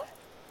same one?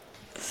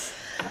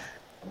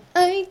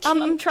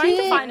 I'm trying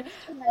to find.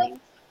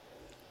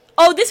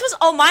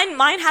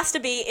 Mine has to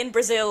be in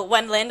Brazil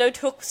when Lando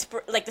took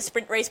the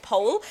sprint race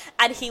pole,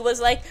 and he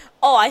was like,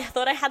 "Oh, I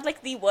thought I had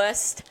like the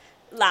worst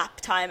lap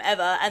time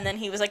ever," and then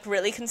he was like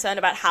really concerned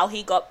about how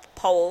he got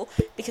pole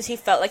because he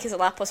felt like his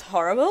lap was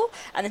horrible,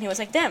 and then he was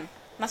like, "Damn,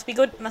 must be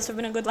good. Must have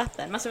been a good lap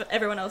then. Must have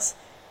everyone else."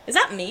 Is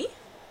that me?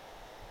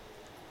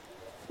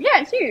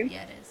 Yeah, it's you.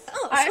 Yeah, it is.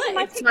 Oh, I opened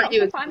my it's TikTok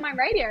to find my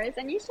radios,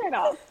 and you showed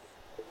up.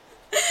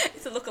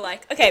 It's a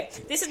lookalike. Okay,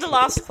 this is the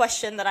last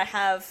question that I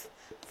have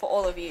for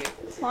all of you.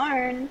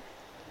 Lauren.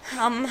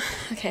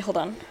 Okay, hold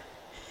on.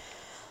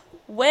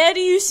 Where do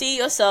you see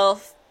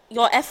yourself,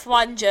 your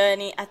F1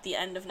 journey at the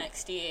end of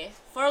next year?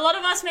 For a lot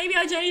of us, maybe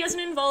our journey doesn't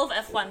involve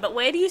F1, but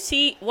where do you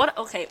see,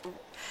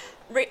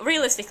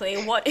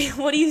 realistically, what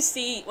do you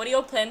see, what are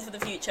your plans for the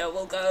future?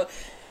 We'll go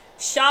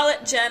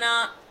Charlotte,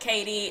 Jenna,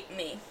 Katie,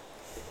 me.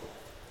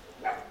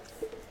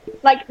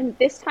 Like,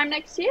 this time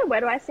next year,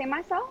 where do I see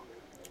myself?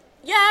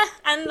 Yeah,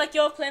 and like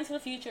your plans for the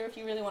future if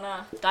you really want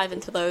to dive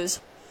into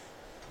those.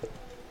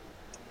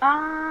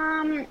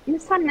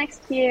 This time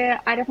next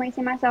year, I definitely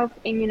see myself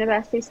in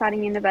university,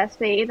 starting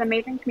university, either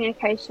majoring in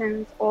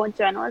communications or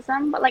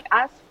journalism. But like,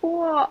 as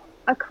for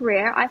a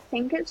career, I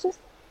think it's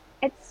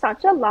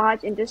such a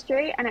large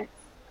industry, and it's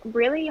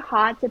really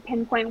hard to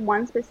pinpoint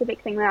one specific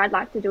thing that I'd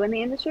like to do in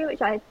the industry,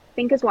 which I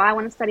think is why I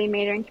want to study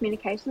media and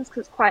communications,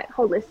 because it's quite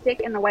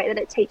holistic in the way that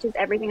it teaches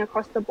everything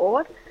across the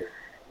board.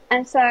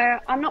 And so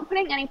I'm not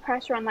putting any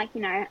pressure on, like, you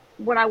know,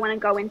 what I want to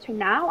go into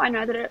now. I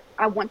know that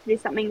I want to do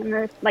something in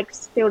the, like,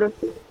 field of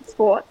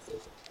sports.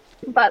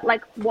 But,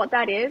 like, what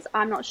that is,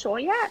 I'm not sure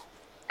yet.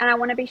 And I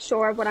want to be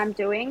sure of what I'm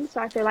doing. So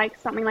I feel like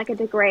something like a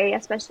degree,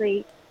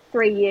 especially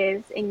 3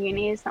 years in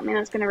uni, is something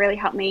that's going to really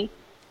help me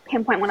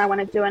pinpoint what I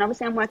want to do. And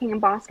obviously I'm working in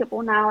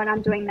basketball now, and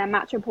I'm doing their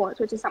match reports,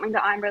 which is something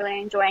that I'm really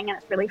enjoying, and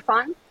it's really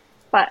fun.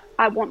 But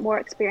I want more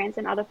experience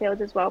in other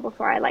fields as well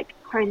before I, like,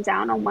 hone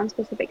down on one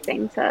specific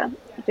thing to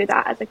do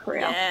that as a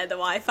career. Yeah, the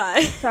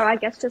Wi-Fi. So I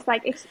guess just,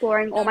 like,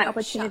 exploring all my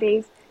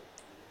opportunities.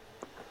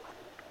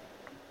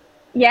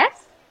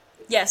 Yes?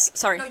 Yes,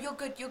 sorry. No, you're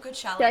good,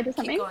 Charlotte. Did I do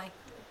something? Keep going.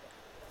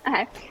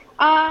 Okay.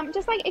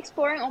 Just, like,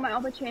 exploring all my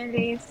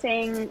opportunities,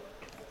 seeing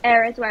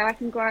areas where I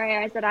can grow,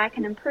 areas that I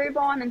can improve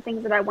on, and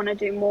things that I want to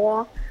do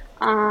more.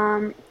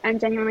 And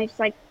genuinely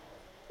just, like,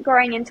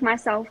 growing into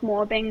myself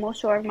more, being more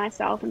sure of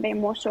myself, and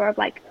being more sure of,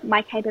 like,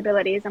 my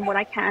capabilities and what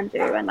I can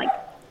do, and, like,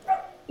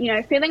 you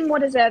know, feeling more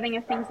deserving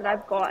of things that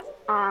I've got,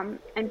 and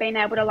being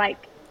able to,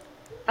 like,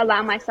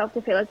 allow myself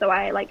to feel as though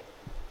I, like,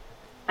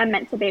 am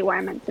meant to be where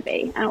I'm meant to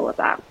be, and all of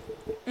that.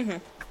 Mm-hmm.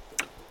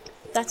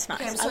 That's nice.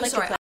 Okay, I'm so I like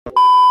sorry.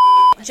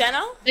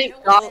 Jenna? Thank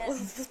God. We'll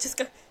just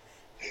go.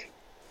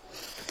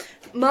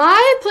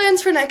 My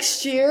plans for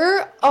next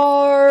year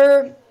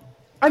are,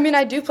 I mean,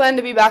 I do plan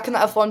to be back in the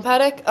F1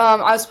 paddock.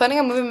 I was planning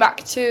on moving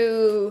back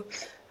to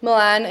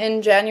Milan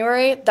in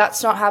January.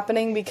 That's not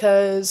happening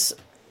because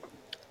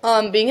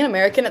Being an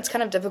American, it's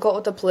kind of difficult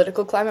with the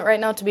political climate right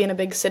now to be in a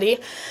big city.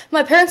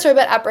 My parents are a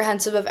bit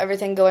apprehensive of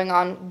everything going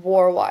on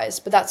war-wise,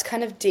 but that's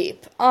kind of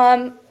deep.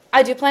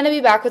 I do plan to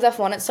be back with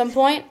F1 at some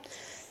point,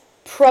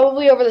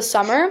 probably over the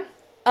summer.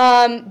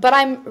 But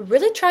I'm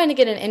really trying to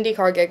get an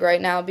IndyCar gig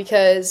right now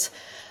because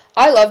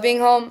I love being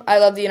home. I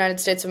love the United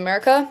States of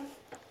America.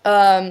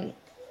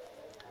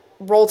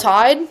 Roll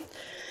Tide.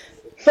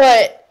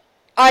 But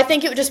I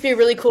think it would just be a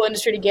really cool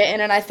industry to get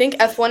in, and I think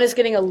F1 is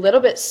getting a little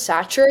bit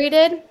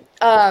saturated.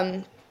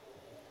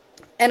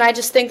 And I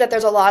just think that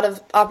there's a lot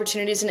of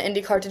opportunities in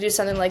IndyCar to do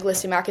something like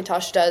Lissy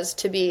McIntosh does,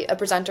 to be a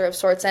presenter of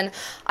sorts. And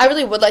I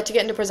really would like to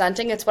get into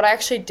presenting. It's what I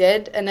actually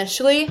did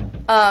initially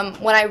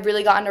when I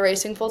really got into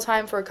racing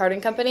full-time for a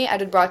karting company. I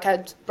did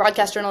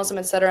broadcast journalism,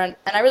 etc., and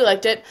I really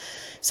liked it.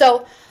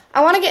 So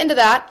I want to get into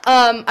that.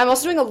 I'm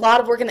also doing a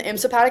lot of work in the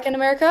IMSA paddock in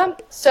America.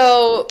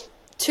 So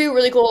two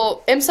really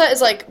cool. IMSA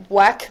is like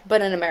WEC,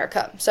 but in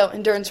America. So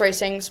endurance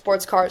racing,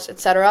 sports cars,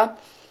 etc.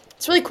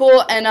 It's really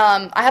cool, and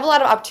I have a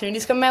lot of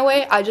opportunities coming my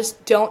way. I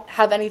just don't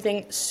have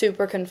anything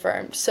super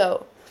confirmed,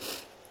 so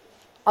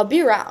I'll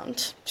be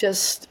around.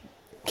 Just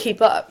keep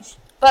up.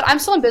 But I'm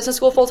still in business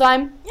school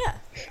full-time.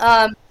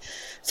 Yeah.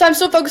 So I'm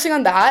still focusing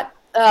on that.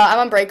 I'm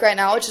on break right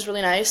now, which is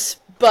really nice,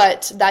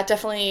 but that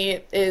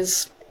definitely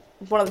is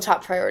one of the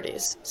top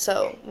priorities.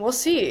 So we'll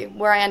see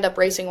where I end up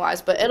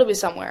racing-wise, but it'll be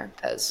somewhere,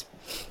 because,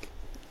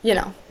 you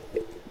know.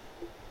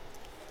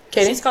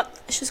 Katie?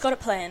 She's got it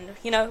planned.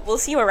 You know, we'll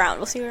see you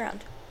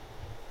around.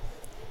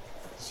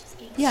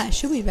 Yeah,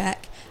 she'll be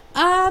back.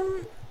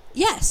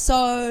 Yeah,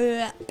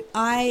 so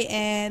I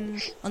am,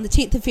 on the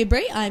 10th of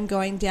February, I'm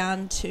going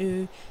down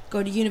to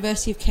go to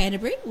University of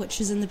Canterbury, which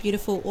is in the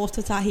beautiful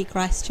Ōtautahi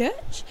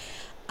Christchurch.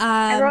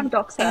 Everyone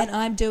docks her. And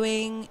I'm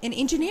doing an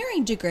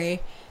engineering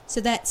degree.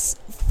 So that's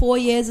 4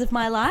 years of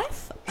my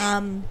life.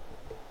 I'm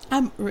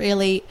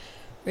really,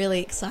 really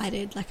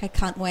excited. Like, I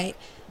can't wait.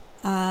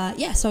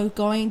 Yeah, so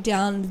going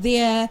down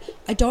there,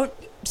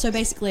 so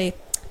basically,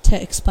 to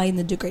explain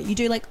the degree, you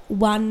do like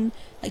one,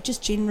 like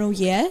just general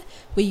year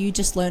where you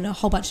just learn a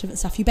whole bunch of different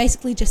stuff. You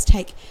basically just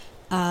take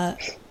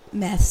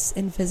maths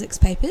and physics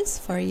papers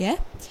for a year,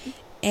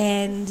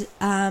 and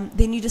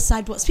then you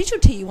decide what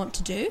specialty you want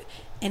to do,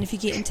 and if you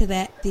get into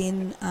that,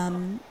 then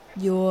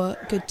you're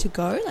good to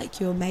go, like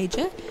your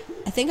major.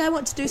 I think I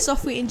want to do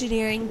software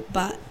engineering,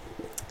 but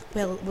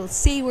we'll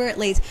see where it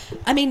leads.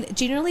 I mean,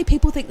 generally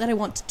people think that I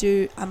want to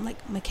do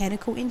like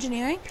mechanical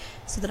engineering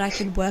so that I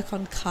can work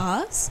on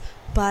cars,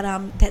 but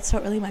that's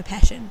not really my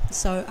passion.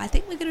 So I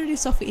think we're going to do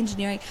software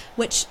engineering,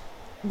 which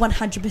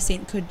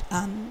 100% could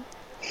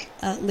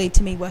lead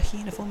to me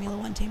working in a Formula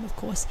One team, of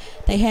course.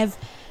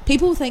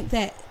 People think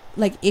that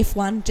like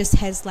F1 just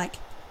has like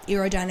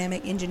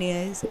aerodynamic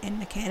engineers and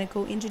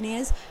mechanical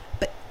engineers,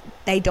 but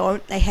they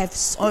don't. They have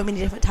so many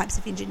different types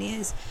of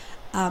engineers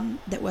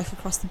that work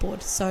across the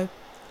board. So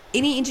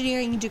any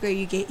engineering degree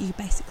you get, you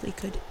basically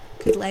could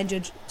land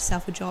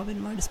yourself a job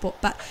in motorsport.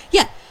 But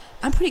yeah,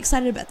 I'm pretty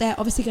excited about that.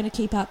 Obviously going to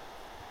keep up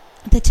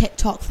the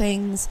TikTok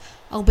things.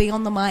 I'll be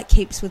on the mic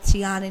heaps with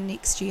Tiana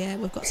next year.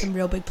 We've got some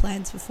real big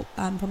plans for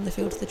from the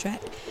field to the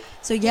track.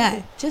 So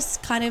yeah,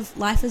 just kind of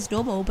life as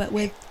normal, but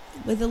with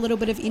a little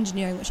bit of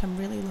engineering, which I'm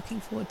really looking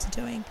forward to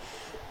doing.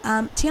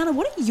 Tiana,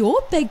 what are your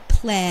big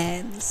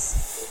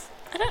plans?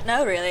 I don't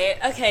know, really.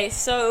 Okay,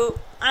 so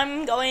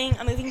I'm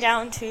moving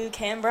down to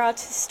Canberra to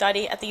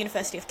study at the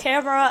University of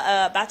Canberra,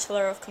 a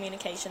Bachelor of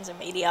Communications and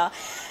Media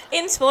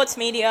in sports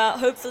media.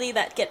 Hopefully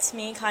that gets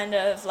me kind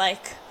of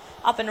like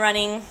up and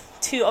running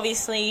to,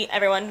 obviously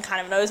everyone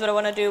kind of knows what I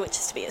want to do, which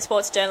is to be a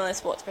sports journalist,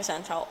 sports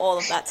presenter, all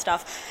of that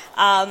stuff.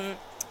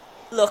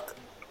 Look,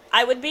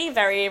 I would be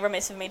very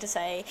remiss of me to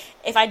say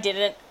if I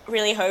didn't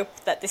really hope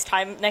that this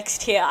time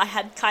next year I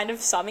had kind of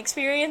some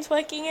experience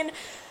working in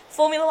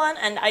Formula One,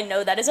 and I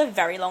know that is a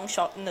very long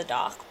shot in the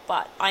dark,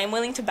 but I am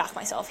willing to back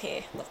myself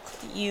here. Look,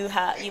 you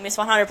miss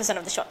 100%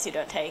 of the shots you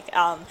don't take,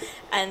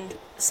 and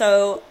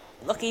so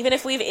look, even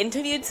if we've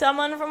interviewed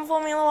someone from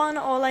Formula One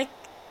or like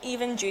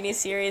even junior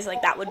series,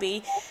 like that would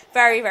be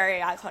very,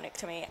 very iconic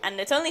to me. And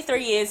it's only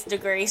 3 years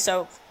degree,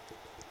 so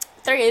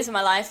 3 years of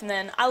my life, and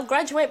then I'll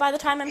graduate by the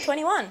time I'm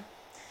 21.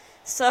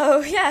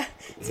 So yeah,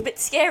 it's a bit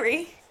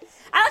scary.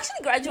 I'll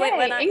actually graduate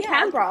when I'm in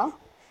Canberra.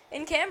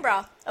 In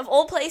Canberra, of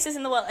all places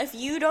in the world. If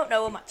you don't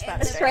know much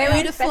about Australia,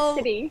 Australia's best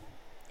city.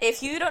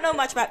 If you don't know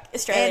much about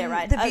Australia, and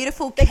right? The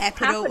beautiful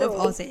capital of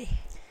Aussie.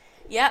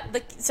 Yeah,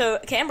 so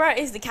Canberra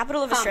is the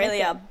capital of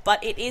Australia,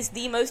 but it is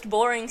the most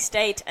boring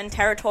state and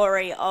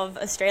territory of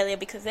Australia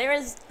because there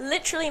is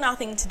literally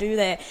nothing to do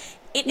there.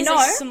 It is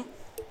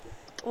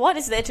what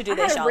is there to do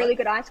there, Charlotte? I had a really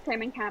good ice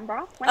cream in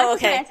Canberra. When I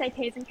took my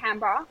SATs in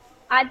Canberra,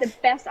 I had the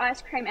best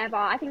ice cream ever.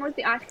 I think it was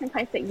the ice cream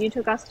place that you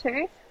took us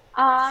to.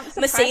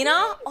 Messina?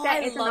 Oh,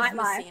 I love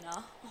Messina.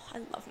 Oh, I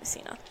love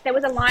Messina. There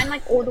was a line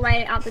like all the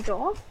way out the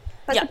door.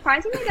 But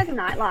surprisingly, there's a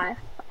nightlife.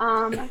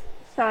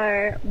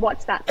 So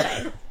what's that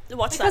say?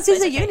 Because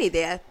there's a uni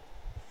there.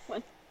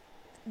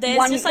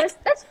 There's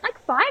there's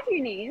like 5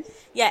 unis.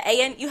 Yeah,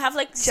 you have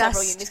like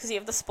several unis because you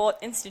have the Sport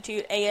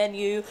Institute,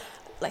 ANU,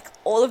 like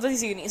all of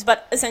these unis,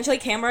 but essentially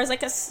Canberra is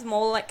like a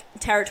small like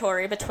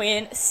territory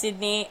between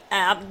Sydney,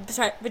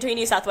 between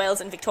New South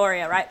Wales and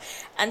Victoria, right?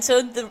 And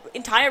so the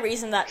entire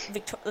reason that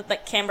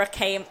Canberra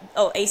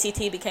ACT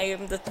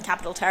became the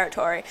capital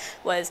territory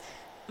was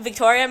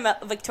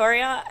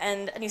Victoria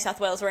and New South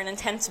Wales were in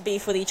intense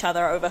beef with each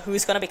other over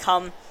who's going to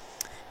become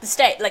the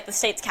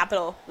state's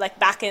capital, like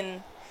back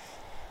in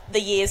the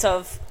years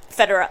of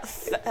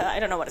I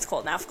don't know what it's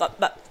called now, I forgot,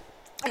 but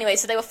anyway,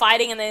 so they were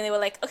fighting, and then they were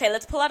like, okay,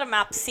 let's pull out a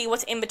map, see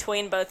what's in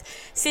between both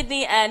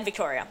Sydney and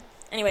Victoria.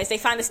 Anyways, they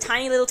find this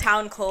tiny little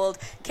town called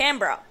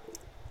Canberra.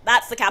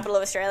 That's the capital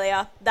of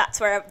Australia.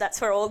 That's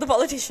where all the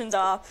politicians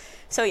are.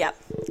 So yeah,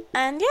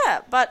 and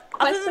yeah, but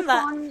other than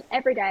that,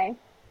 every day.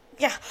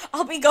 Yeah,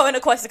 I'll be going to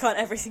QuestaCon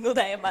every single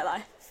day of my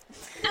life.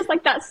 Just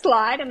like that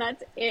slide, and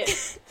that's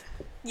it.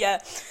 Yeah,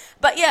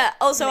 but yeah,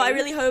 also I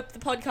really hope the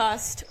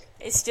podcast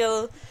is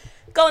still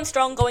going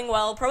strong, going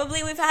well.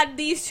 Probably we've had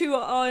these two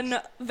on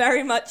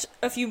very much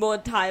a few more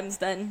times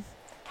than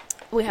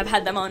we have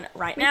had them on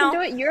right now. We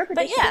can do it Europe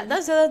edition. But yeah,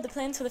 those are the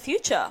plans for the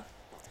future.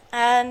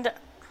 And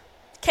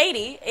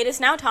Katie, it is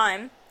now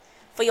time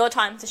for your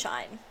time to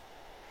shine.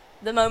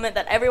 The moment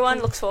that everyone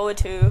looks forward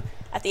to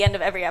at the end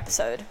of every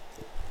episode.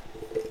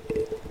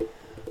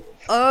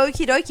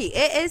 Okie dokie.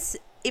 It is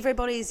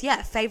everybody's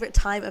favourite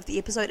time of the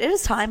episode. It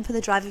is time for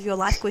the drive of your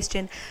life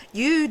question.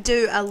 You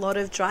do a lot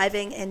of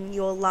driving in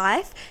your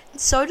life, and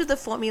so do the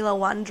Formula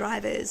 1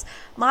 drivers.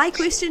 My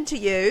question to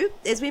you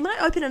is, we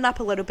might open it up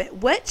a little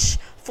bit. Which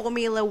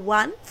Formula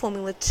 1,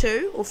 Formula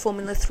 2 or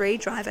Formula 3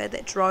 driver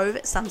that drove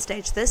at some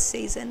stage this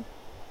season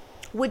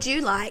would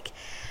you like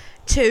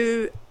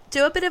to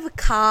do a bit of a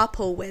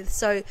carpool with?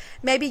 So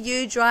maybe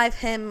you drive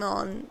him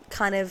on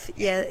kind of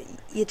your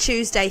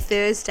Tuesday,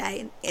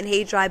 Thursday, and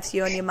he drives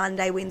you on your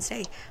Monday,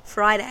 Wednesday,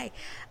 Friday.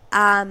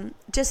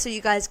 Just so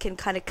you guys can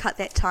kind of cut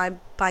that time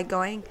by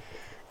going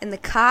in the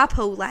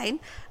carpool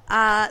lane.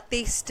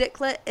 The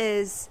stickler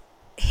is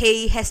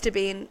he has to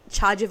be in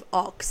charge of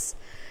Ox.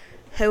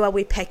 Who are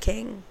we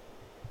picking?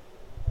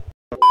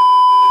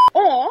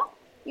 Or,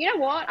 you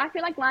know what? I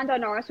feel like Lando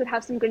Norris would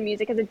have some good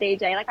music as a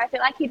DJ. Like, I feel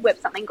like he'd whip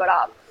something good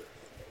up.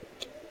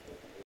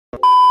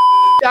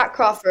 Jack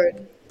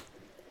Crawford.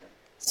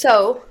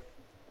 So,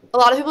 a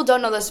lot of people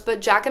don't know this,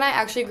 but Jack and I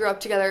actually grew up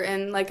together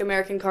in, like,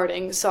 American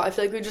karting, so I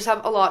feel like we just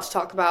have a lot to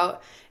talk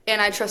about,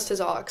 and I trust his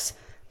Ox.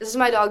 This is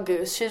my dog,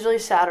 Goose. She's really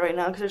sad right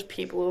now because there's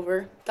people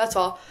over. That's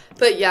all.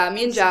 But, yeah,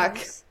 me and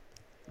Jack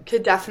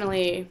could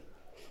definitely...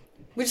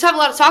 We just have a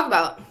lot to talk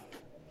about.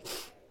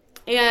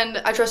 And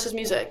I trust his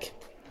music.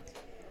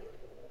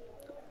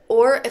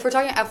 Or, if we're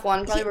talking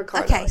F1, probably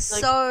Ricardo. Okay,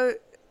 so...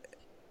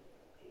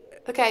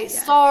 Okay,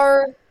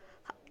 so...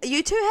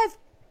 You two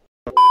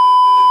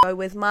have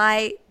with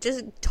my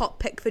just top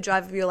pick for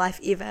driver of your life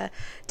ever,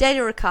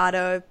 Daniel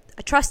Ricciardo.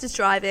 I trust his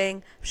driving.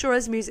 I'm sure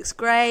his music's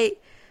great.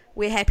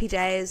 We're happy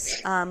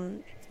days.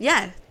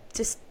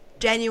 Just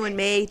genuine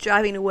me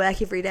driving to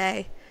work every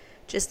day,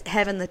 just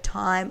having the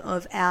time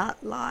of our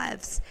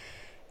lives.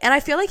 And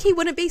I feel like he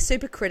wouldn't be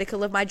super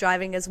critical of my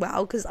driving as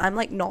well, because I'm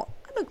an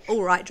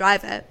all right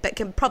driver,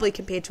 but probably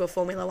compared to a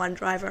Formula 1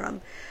 driver,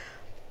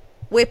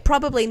 we're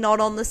probably not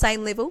on the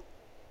same level.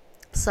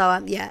 So, I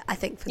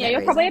think for that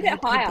you're reason, probably a bit he'd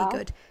higher. be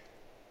good.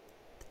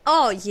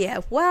 Oh, yeah.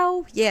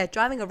 Well, yeah,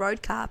 driving a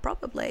road car,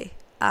 probably.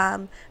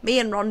 Me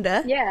and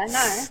Rhonda. Yeah,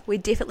 no. We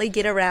definitely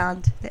get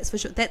around. That's for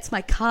sure. That's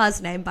my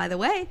car's name, by the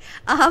way.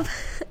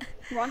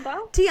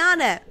 Rhonda?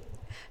 Tiana,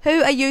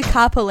 who are you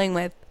carpooling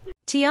with?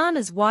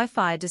 Tiana's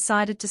Wi-Fi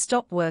decided to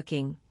stop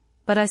working,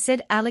 but I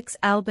said Alex,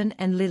 Albin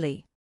and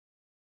Lily.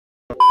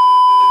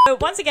 So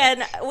once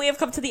again, we have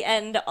come to the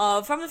end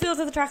of From the Field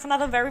to the Track,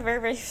 another very, very,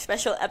 very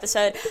special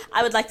episode.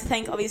 I would like to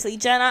thank, obviously,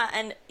 Jenna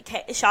and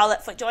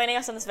Charlotte for joining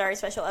us on this very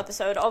special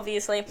episode.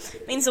 Obviously,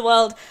 it means the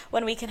world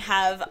when we can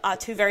have our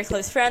two very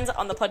close friends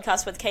on the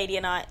podcast with Katie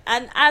and I.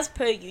 And as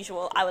per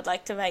usual, I would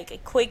like to make a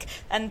quick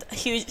and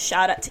huge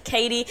shout out to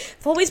Katie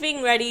for always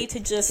being ready to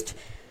just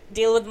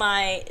deal with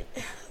my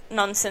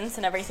nonsense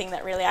and everything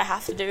that really I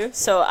have to do.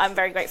 So I'm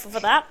very grateful for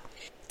that.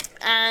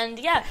 And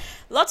yeah,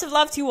 lots of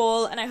love to you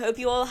all, and I hope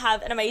you all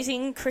have an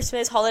amazing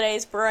Christmas,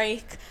 holidays,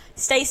 break.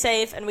 Stay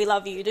safe, and we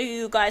love you. Do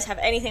you guys have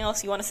anything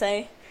else you want to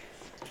say?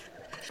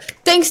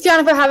 Thanks,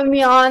 Tiana, for having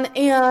me on,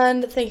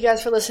 and thank you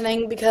guys for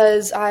listening,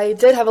 because I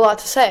did have a lot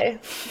to say,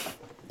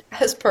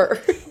 as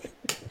per.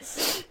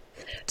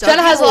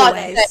 Jenna has a lot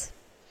to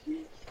say.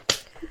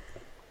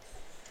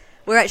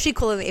 We're actually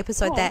calling the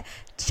episode that.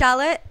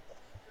 Charlotte?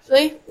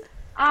 Really?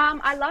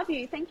 I love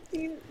you. Thank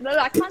you. No,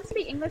 I can't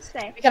speak English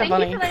today. Thank you for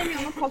letting me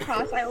on the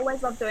podcast. I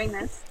always love doing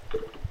this.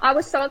 I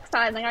was so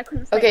excited. Like, I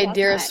couldn't sleep Okay, last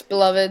dearest night.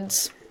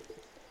 beloveds.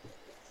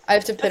 I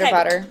have to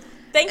pitter-patter.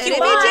 Thank you.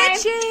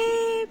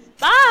 Bye.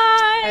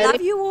 Bye.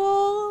 Love you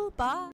all. Bye.